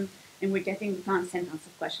 And we're getting tons and tons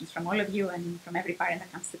of questions from all of you and from every parent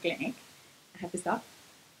that comes to clinic. I have to stop.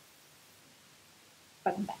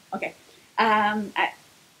 But I'm back. Okay.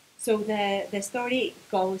 So the story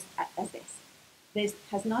goes as this. There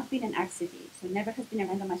has not been an RCT, so never has been a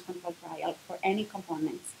randomized controlled trial for any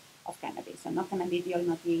components of cannabis. So not cannabidiol,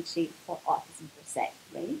 not THC for autism per se,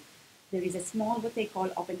 right? There is a small, what they call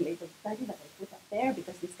open label study that I put up there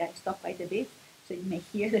because this guy stopped quite a bit, so you may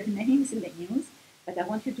hear the names in the news. But I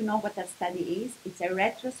want you to know what that study is. It's a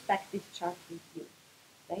retrospective chart review,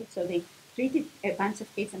 right? So they treated a bunch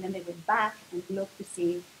of kids and then they went back and looked to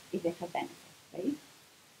see if they have benefit, right?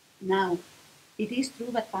 Now, it is true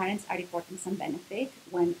that parents are reporting some benefit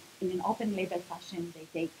when, in an open label fashion, they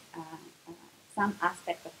take some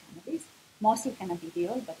aspect of cannabis, mostly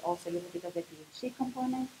cannabidiol, but also a little bit of the THC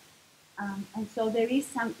component. And so there is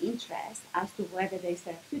some interest as to whether there is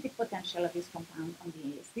therapeutic potential of this compound on the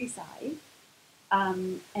ASD side.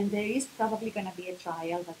 And there is probably going to be a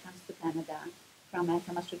trial that comes to Canada from a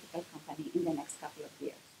pharmaceutical company in the next couple of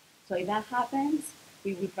years. So if that happens,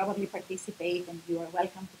 we will probably participate, and you are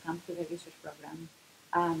welcome to come to the research program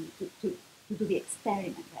to do the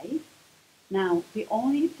experiment, right? Now, the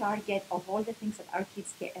only target of all the things that our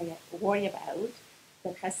kids worry about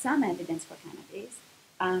that has some evidence for cannabis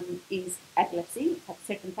is epilepsy,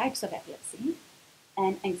 certain types of epilepsy,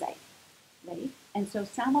 and anxiety, right? And so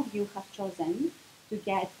some of you have chosen to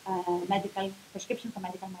get medical prescription for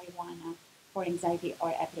medical marijuana for anxiety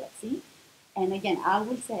or epilepsy. And again, I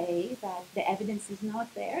will say that the evidence is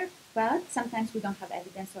not there, but sometimes we don't have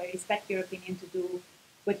evidence, so I respect your opinion to do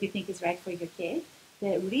what you think is right for your kid.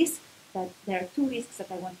 The risk that there are two risks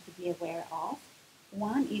that I want you to be aware of.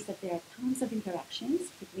 One is that there are tons of interactions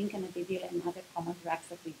between cannabidiol and other common drugs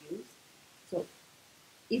that we use. So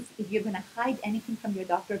if you're going to hide anything from your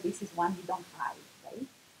doctor, this is one you don't hide, right?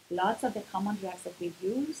 Lots of the common drugs that we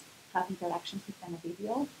use have interactions with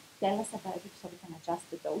cannabidiol. Tell us about it so we can adjust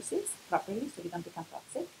the doses properly so we don't become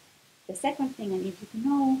toxic. The second thing I need you to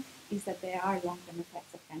know is that there are long-term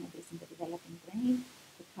effects of cannabis in the developing brain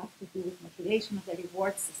that have to do with modulation of the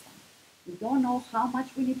reward system. We don't know how much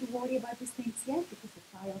we need to worry about these things yet because the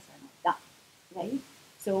trials are not done, right?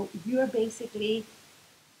 So you're basically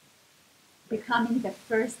becoming the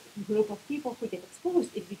first group of people who get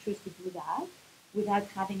exposed if you choose to do that without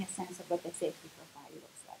having a sense of what the safety profile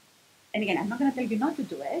looks like. And again, I'm not going to tell you not to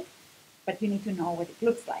do it, but you need to know what it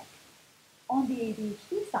looks like. On the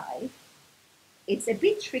ADHD side, it's a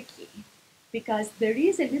bit tricky because there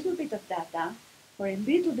is a little bit of data for a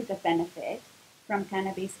little bit of benefit from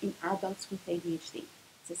cannabis in adults with ADHD.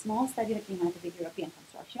 It's a small study that came out of the European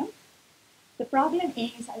Consortium. The problem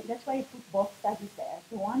is, that's why I put both studies there.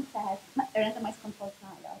 The one says a randomized controlled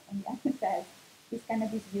trial, and the other says is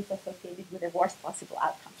cannabis use associated with the worst possible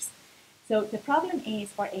outcomes. So the problem is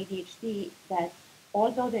for ADHD that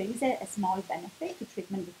although there is a small benefit to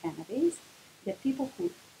treatment with cannabis, the people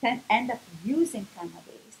who end up using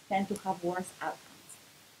cannabis tend to have worse outcomes.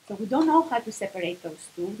 So we don't know how to separate those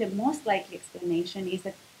two. The most likely explanation is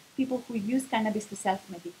that people who use cannabis to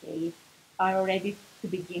self-medicate are already to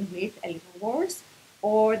begin with a little worse,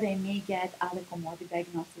 or they may get other comorbid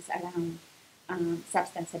diagnoses around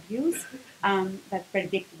substance abuse that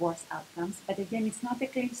predict worse outcomes. But again, it's not a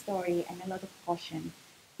clean story, and a lot of caution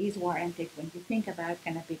is warranted when you think about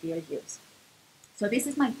cannabidiol use. So this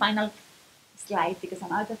is my final slide because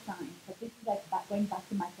I'm out of time, but this is like going back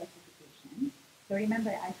to my classification. So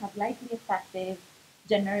remember, I have likely effective,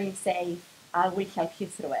 generally safe, I will help you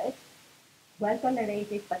through it. Well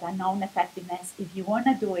tolerated, but unknown effectiveness. If you want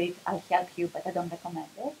to do it, I'll help you, but I don't recommend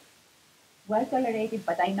it. Well tolerated,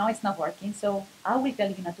 but I know it's not working, so I will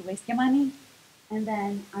tell you not to waste your money. And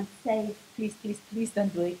then unsafe, please, please, please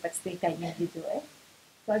don't do it, but still tell me you do it.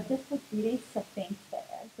 So I've just put lists of things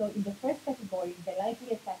there. So in the first category, the likely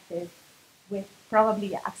effective with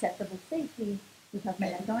probably acceptable safety, we have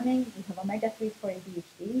melatonin, we have omega-3 for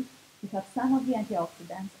ADHD, we have some of the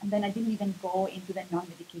antioxidants, and then I didn't even go into the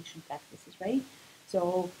non-medication practices, right?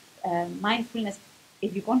 So mindfulness,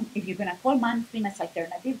 if you're going to call mindfulness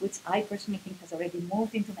alternative, which I personally think has already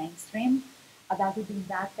moved into mainstream, that would be in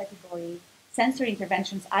that category. Sensory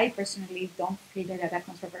interventions, I personally don't feel that are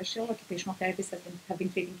controversial. Occupational therapists have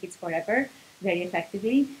been treating kids forever, very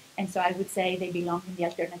effectively. And so I would say they belong in the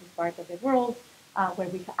alternative part of the world where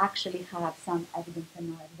we actually have some evidence and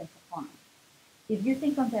no evidence of harm. If you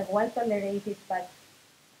think of them well tolerated, but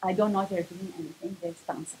I don't know if they're doing anything, there's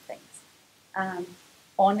tons of things.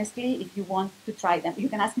 Honestly, if you want to try them, you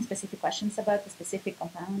can ask me specific questions about the specific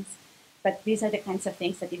compounds. But these are the kinds of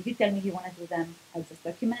things that if you tell me you want to do them, I'll just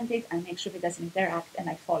document it and make sure it doesn't interact and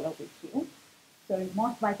I follow with you. So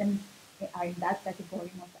most vitamins are in that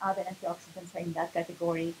category, most other antioxidants are in that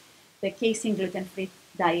category. The casein gluten-free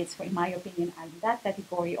diets, in my opinion, are in that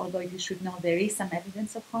category, although you should know there is some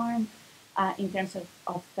evidence of harm in terms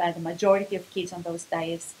of the majority of kids on those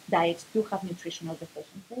diets do have nutritional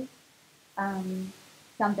deficiencies.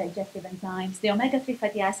 Some digestive enzymes, the omega-3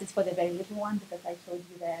 fatty acids for the very little one, because I showed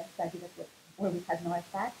you the study where we had no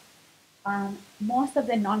effect. Most of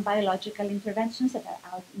the non-biological interventions that are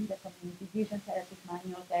out in the community, fusion therapies,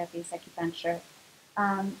 manual therapies, acupuncture,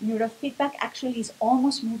 neurofeedback actually is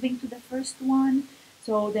almost moving to the first one.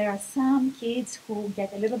 So there are some kids who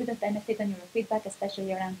get a little bit of benefit on neurofeedback,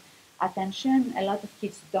 especially around attention. A lot of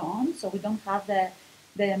kids don't, so we don't have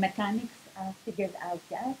the mechanics figured out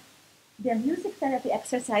yet. The music therapy,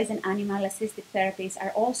 exercise, and animal-assisted therapies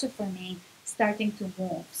are also, for me, starting to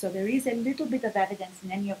move. So there is a little bit of evidence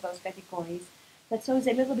in any of those categories that shows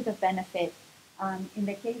a little bit of benefit in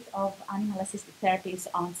the case of animal-assisted therapies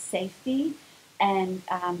on safety and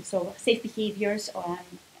so safe behaviors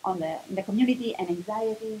in the community and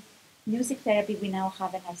anxiety. Music therapy, we now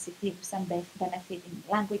have an RCT with some benefit in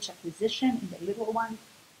language acquisition in the little one.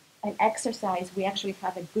 And exercise, we actually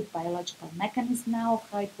have a good biological mechanism now of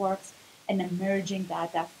how it works and emerging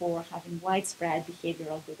data for having widespread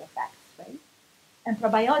behavioral good effects, right? And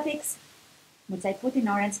probiotics, which I put in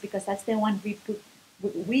orange because that's the one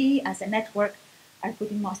we as a network are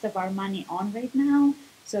putting most of our money on right now.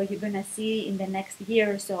 So you're going to see in the next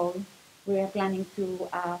year or so, we are planning to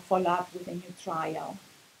follow up with a new trial,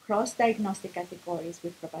 cross-diagnostic categories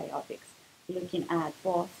with probiotics, looking at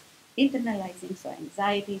both internalizing, so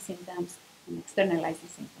anxiety symptoms, and externalizing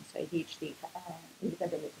symptoms, so ADHD,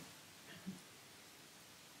 irritability.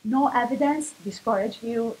 No evidence, discourage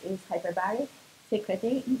view is hyperbaric,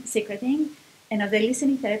 secreting. And of the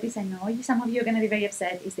listening therapies, I know some of you are going to be very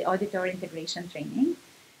upset, is the auditory integration training.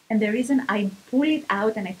 And the reason I pull it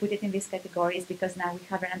out and I put it in this category is because now we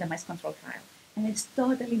have a randomized control trial. And it's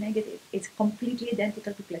totally negative. It's completely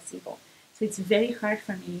identical to placebo. So it's very hard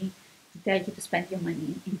for me to tell you to spend your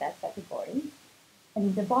money in that category. And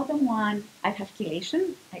in the bottom one, I have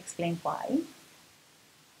chelation. I explained why.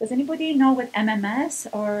 Does anybody know what MMS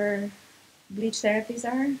or bleach therapies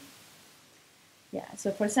are? Yeah,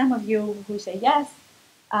 so for some of you who say yes,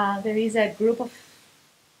 there is a group of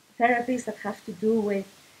therapies that have to do with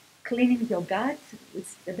cleaning your gut.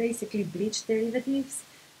 It's basically bleach derivatives.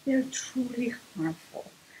 They're truly harmful.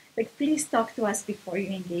 Like, please talk to us before you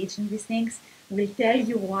engage in these things. We'll tell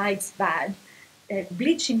you why it's bad.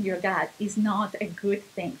 Bleaching your gut is not a good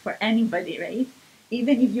thing for anybody, right?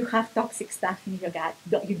 Even if you have toxic stuff in your gut,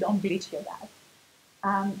 you don't bleach your gut.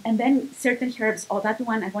 And then certain herbs, that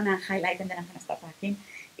one I want to highlight and then I'm going to stop talking,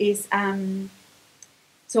 is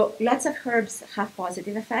so lots of herbs have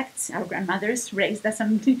positive effects. Our grandmothers raised us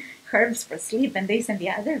on herbs for sleep and this and the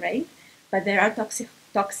other, right? But there are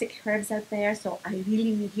toxic herbs out there, so I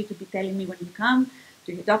really need you to be telling me when you come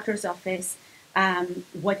to your doctor's office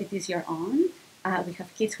what it is you're on. We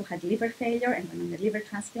have kids who had liver failure and went on the liver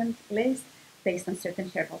transplant list based on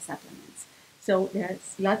certain herbal supplements. So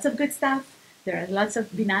there's lots of good stuff. There are lots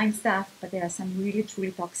of benign stuff, but there are some really,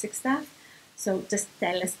 truly toxic stuff. So just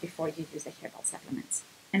tell us before you use the herbal supplements.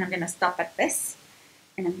 And I'm going to stop at this,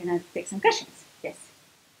 and I'm going to take some questions. Yes?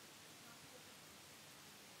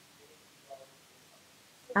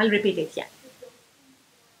 I'll repeat it, yeah.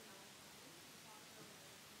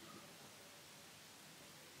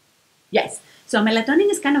 Yes. So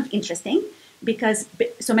melatonin is kind of interesting because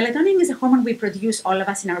melatonin is a hormone we produce, all of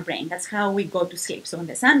us, in our brain. That's how we go to sleep. So when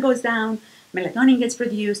the sun goes down, melatonin gets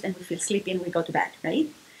produced and we feel sleepy and we go to bed, right?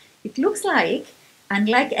 It looks like,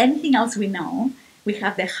 unlike anything else we know, we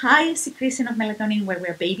have the highest secretion of melatonin when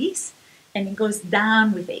we're babies, and it goes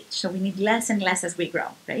down with age. So we need less and less as we grow,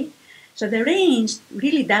 right? So the range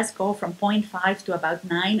really does go from 0.5 to about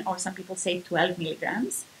 9, or some people say 12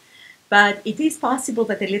 milligrams. But it is possible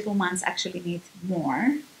that the little ones actually need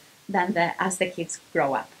more than as the kids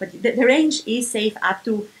grow up. But the range is safe up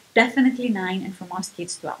to definitely 9, and for most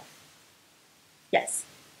kids 12. Yes.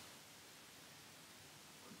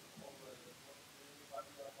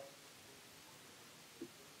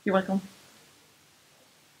 You're welcome.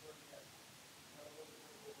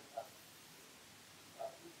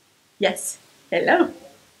 Yes. Hello.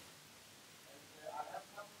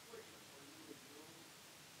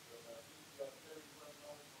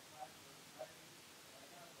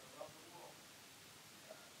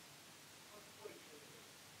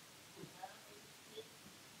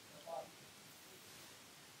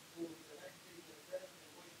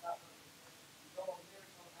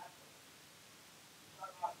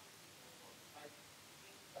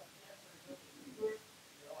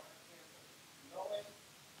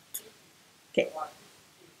 Okay.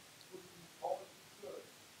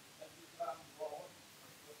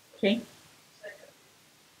 Okay.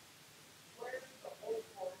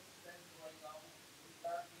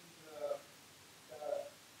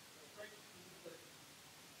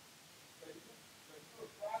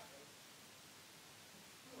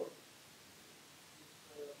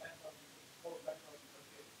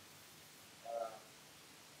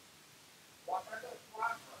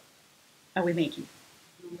 Are we making?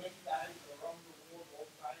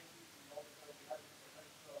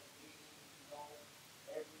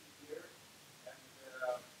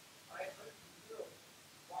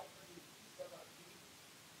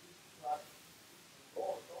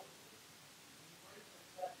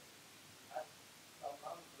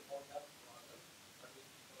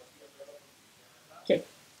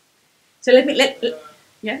 So let me,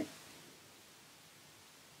 yeah.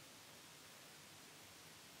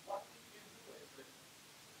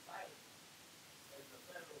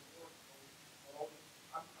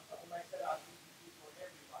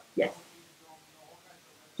 Yes.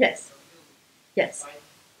 Yes. Yes.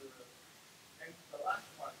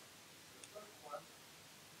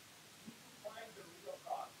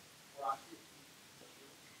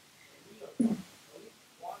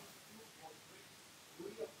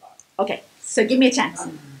 Okay. So give me a chance.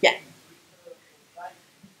 Yeah.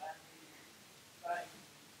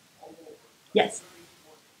 Yes.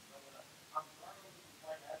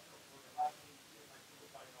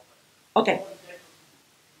 Okay.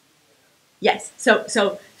 Yes.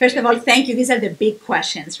 So first of all, thank you. These are the big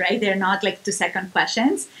questions, right? They're not like 2-second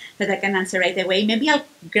questions that I can answer right away. Maybe I'll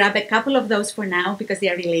grab a couple of those for now because they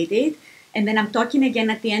are related. And then I'm talking again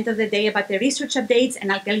at the end of the day about the research updates,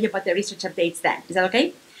 and I'll tell you about the research updates then. Is that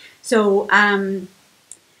okay? So,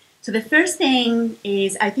 so the first thing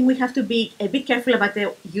is I think we have to be a bit careful about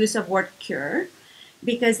the use of word cure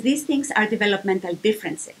because these things are developmental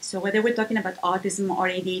differences. So whether we're talking about autism or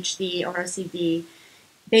ADHD or OCD,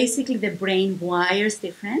 basically the brain wires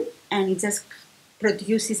different and it just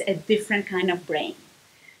produces a different kind of brain.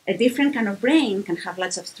 A different kind of brain can have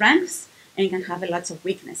lots of strengths and it can have lots of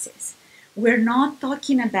weaknesses. We're not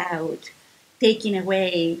talking about taking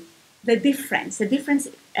away the difference. The difference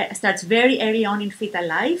starts very early on in fetal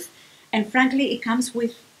life, and frankly, it comes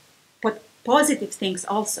with positive things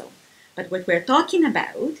also. But what we're talking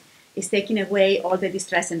about is taking away all the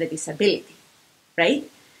distress and the disability, right?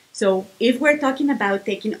 So if we're talking about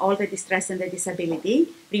taking all the distress and the disability,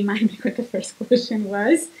 remind me what the first question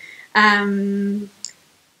was.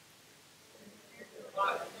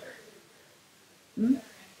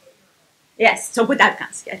 Yes, so good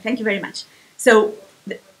outcomes. Yeah, thank you very much. So,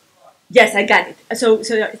 yes, I got it. So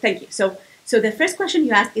thank you. So the first question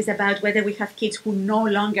you asked is about whether we have kids who no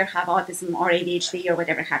longer have autism or ADHD or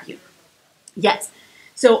whatever have you. Yes.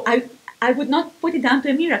 So I would not put it down to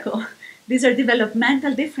a miracle. These are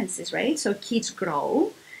developmental differences, right? So kids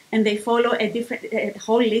grow and they follow a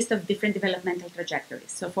whole list of different developmental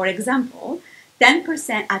trajectories. So for example,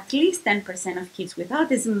 10%, at least 10% of kids with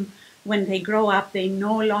autism, when they grow up, they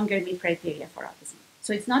no longer meet criteria for autism.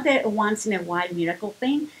 So it's not a once in a while miracle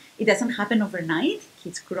thing. It doesn't happen overnight.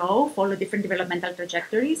 Kids grow, follow different developmental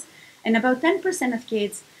trajectories, and about 10% of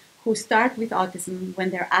kids who start with autism when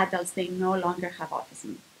they're adults, they no longer have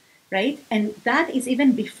autism, right? And that is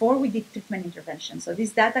even before we did treatment intervention. So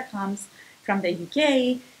this data comes from the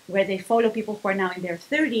UK, where they follow people who are now in their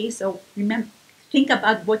 30s. So remember, think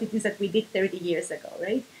about what it is that we did 30 years ago,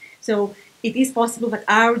 right? So it is possible that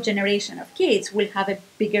our generation of kids will have a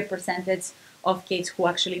bigger percentage of kids who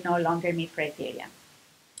actually no longer meet criteria.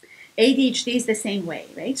 ADHD is the same way,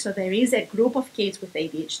 right? So there is a group of kids with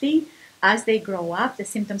ADHD. As they grow up, the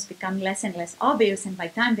symptoms become less and less obvious, and by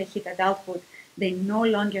the time they hit adulthood, they no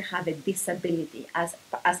longer have a disability as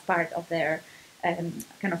part of their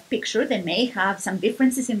kind of picture. They may have some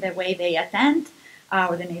differences in the way they attend,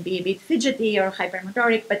 or they may be a bit fidgety or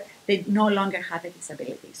hypermotoric, but they no longer have a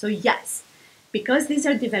disability. So yes, because these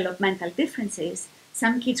are developmental differences,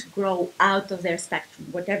 some kids grow out of their spectrum,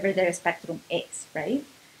 whatever their spectrum is, right?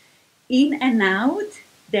 In and out,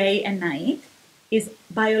 day and night, is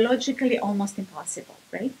biologically almost impossible,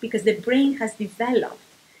 right? Because the brain has developed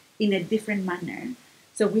in a different manner.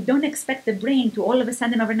 So we don't expect the brain to all of a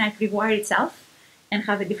sudden overnight rewire itself and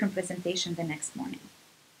have a different presentation the next morning.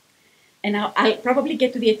 And I'll probably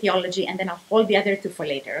get to the etiology and then I'll hold the other two for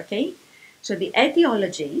later, okay? So the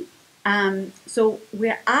etiology, so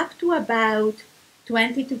we're up to about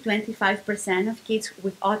 20 to 25% of kids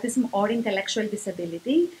with autism or intellectual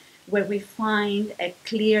disability where we find a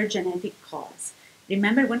clear genetic cause.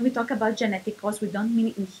 Remember, when we talk about genetic cause, we don't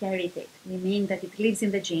mean inherited. We mean that it lives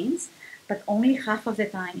in the genes, but only half of the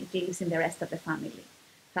time it lives in the rest of the family.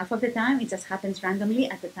 Half of the time it just happens randomly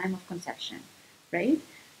at the time of conception, right?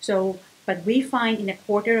 So, but we find in a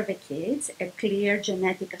quarter of the kids a clear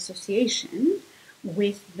genetic association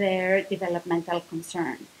with their developmental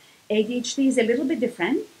concern. ADHD is a little bit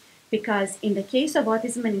different because in the case of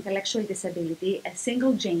autism and intellectual disability, a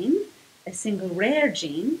single gene, a single rare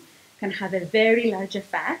gene, can have a very large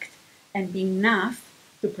effect and be enough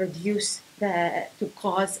to cause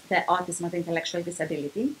the autism or the intellectual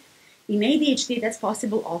disability. In ADHD, that's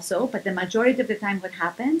possible also, but the majority of the time what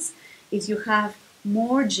happens is you have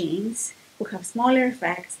more genes who have smaller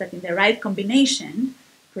effects that in the right combination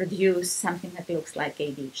produce something that looks like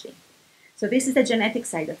ADHD. So this is the genetic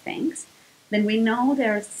side of things. Then we know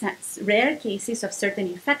there are rare cases of certain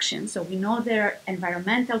infections. So we know there are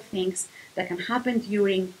environmental things that can happen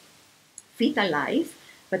during fetal life,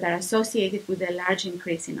 but are associated with a large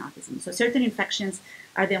increase in autism. So certain infections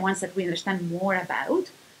are the ones that we understand more about.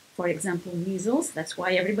 For example, measles. That's why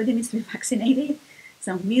everybody needs to be vaccinated. So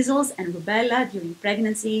measles and rubella during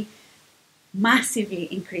pregnancy massively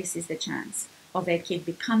increases the chance of a kid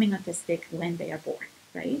becoming autistic when they are born,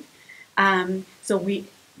 right?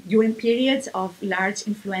 During periods of large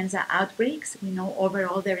influenza outbreaks, we know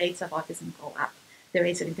overall the rates of autism go up, the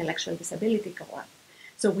rates of intellectual disability go up.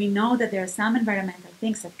 So we know that there are some environmental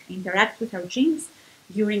things that interact with our genes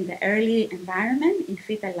during the early environment in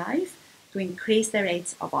fetal life to increase the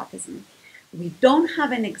rates of autism. We don't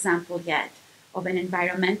have an example yet of an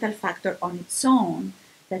environmental factor on its own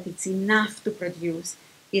that it's enough to produce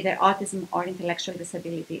either autism or intellectual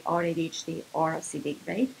disability or ADHD or OCD,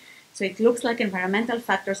 right? So it looks like environmental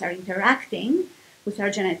factors are interacting with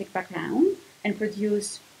our genetic background and produce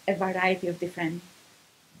a variety of different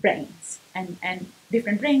brains. And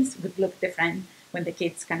different brains would look different when the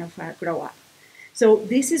kids kind of grow up. So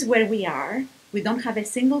this is where we are. We don't have a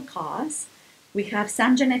single cause. We have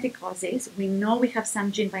some genetic causes. We know we have some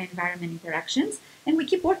gene by environment interactions, and we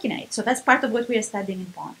keep working at it. So that's part of what we are studying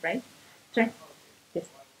in POND, right? Yes.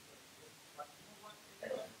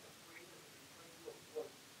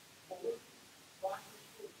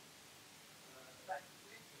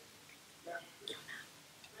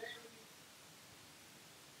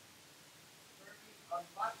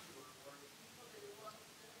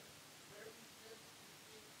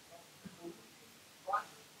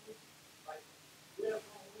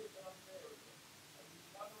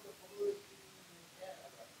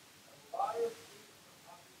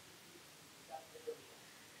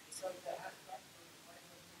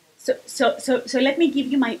 So let me give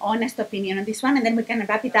you my honest opinion on this one, and then we can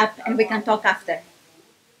wrap it up and we can talk after.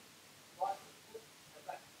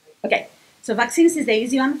 Okay, so vaccines is the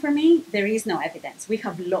easy one for me. There is no evidence. We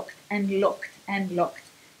have looked and looked and looked.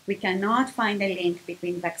 We cannot find a link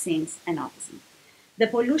between vaccines and autism. The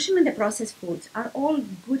pollution and the processed foods are all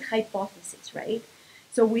good hypotheses, right?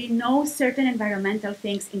 So we know certain environmental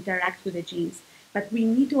things interact with the genes, but we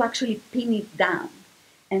need to actually pin it down.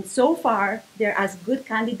 And so far, they're as good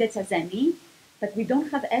candidates as any, but we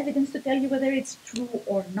don't have evidence to tell you whether it's true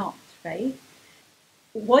or not, right?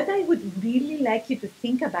 What I would really like you to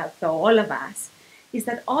think about, though, all of us, is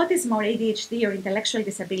that autism or ADHD or intellectual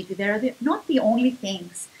disability, they are not the only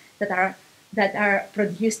things that are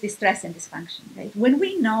produce distress and dysfunction, right? When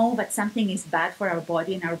we know that something is bad for our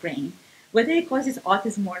body and our brain, whether it causes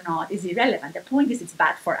autism or not is irrelevant. The point is it's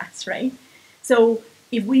bad for us, right? So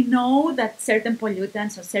if we know that certain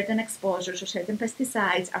pollutants or certain exposures or certain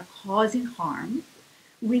pesticides are causing harm,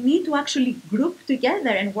 we need to actually group together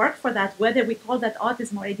and work for that, whether we call that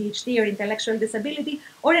autism or ADHD or intellectual disability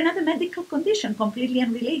or another medical condition completely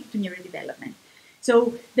unrelated to neurodevelopment.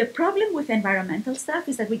 So the problem with environmental stuff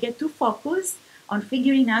is that we get too focused on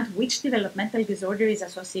figuring out which developmental disorder is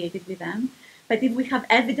associated with them. But if we have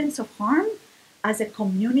evidence of harm as a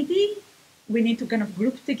community, we need to kind of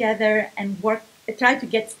group together and work, try to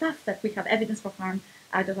get stuff that we have evidence for harm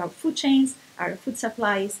out of our food chains, our food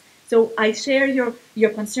supplies. So I share your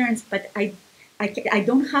concerns, but I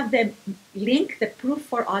don't have the link, the proof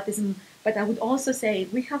for autism. But I would also say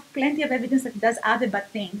we have plenty of evidence that it does other bad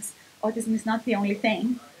things. Autism is not the only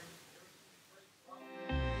thing.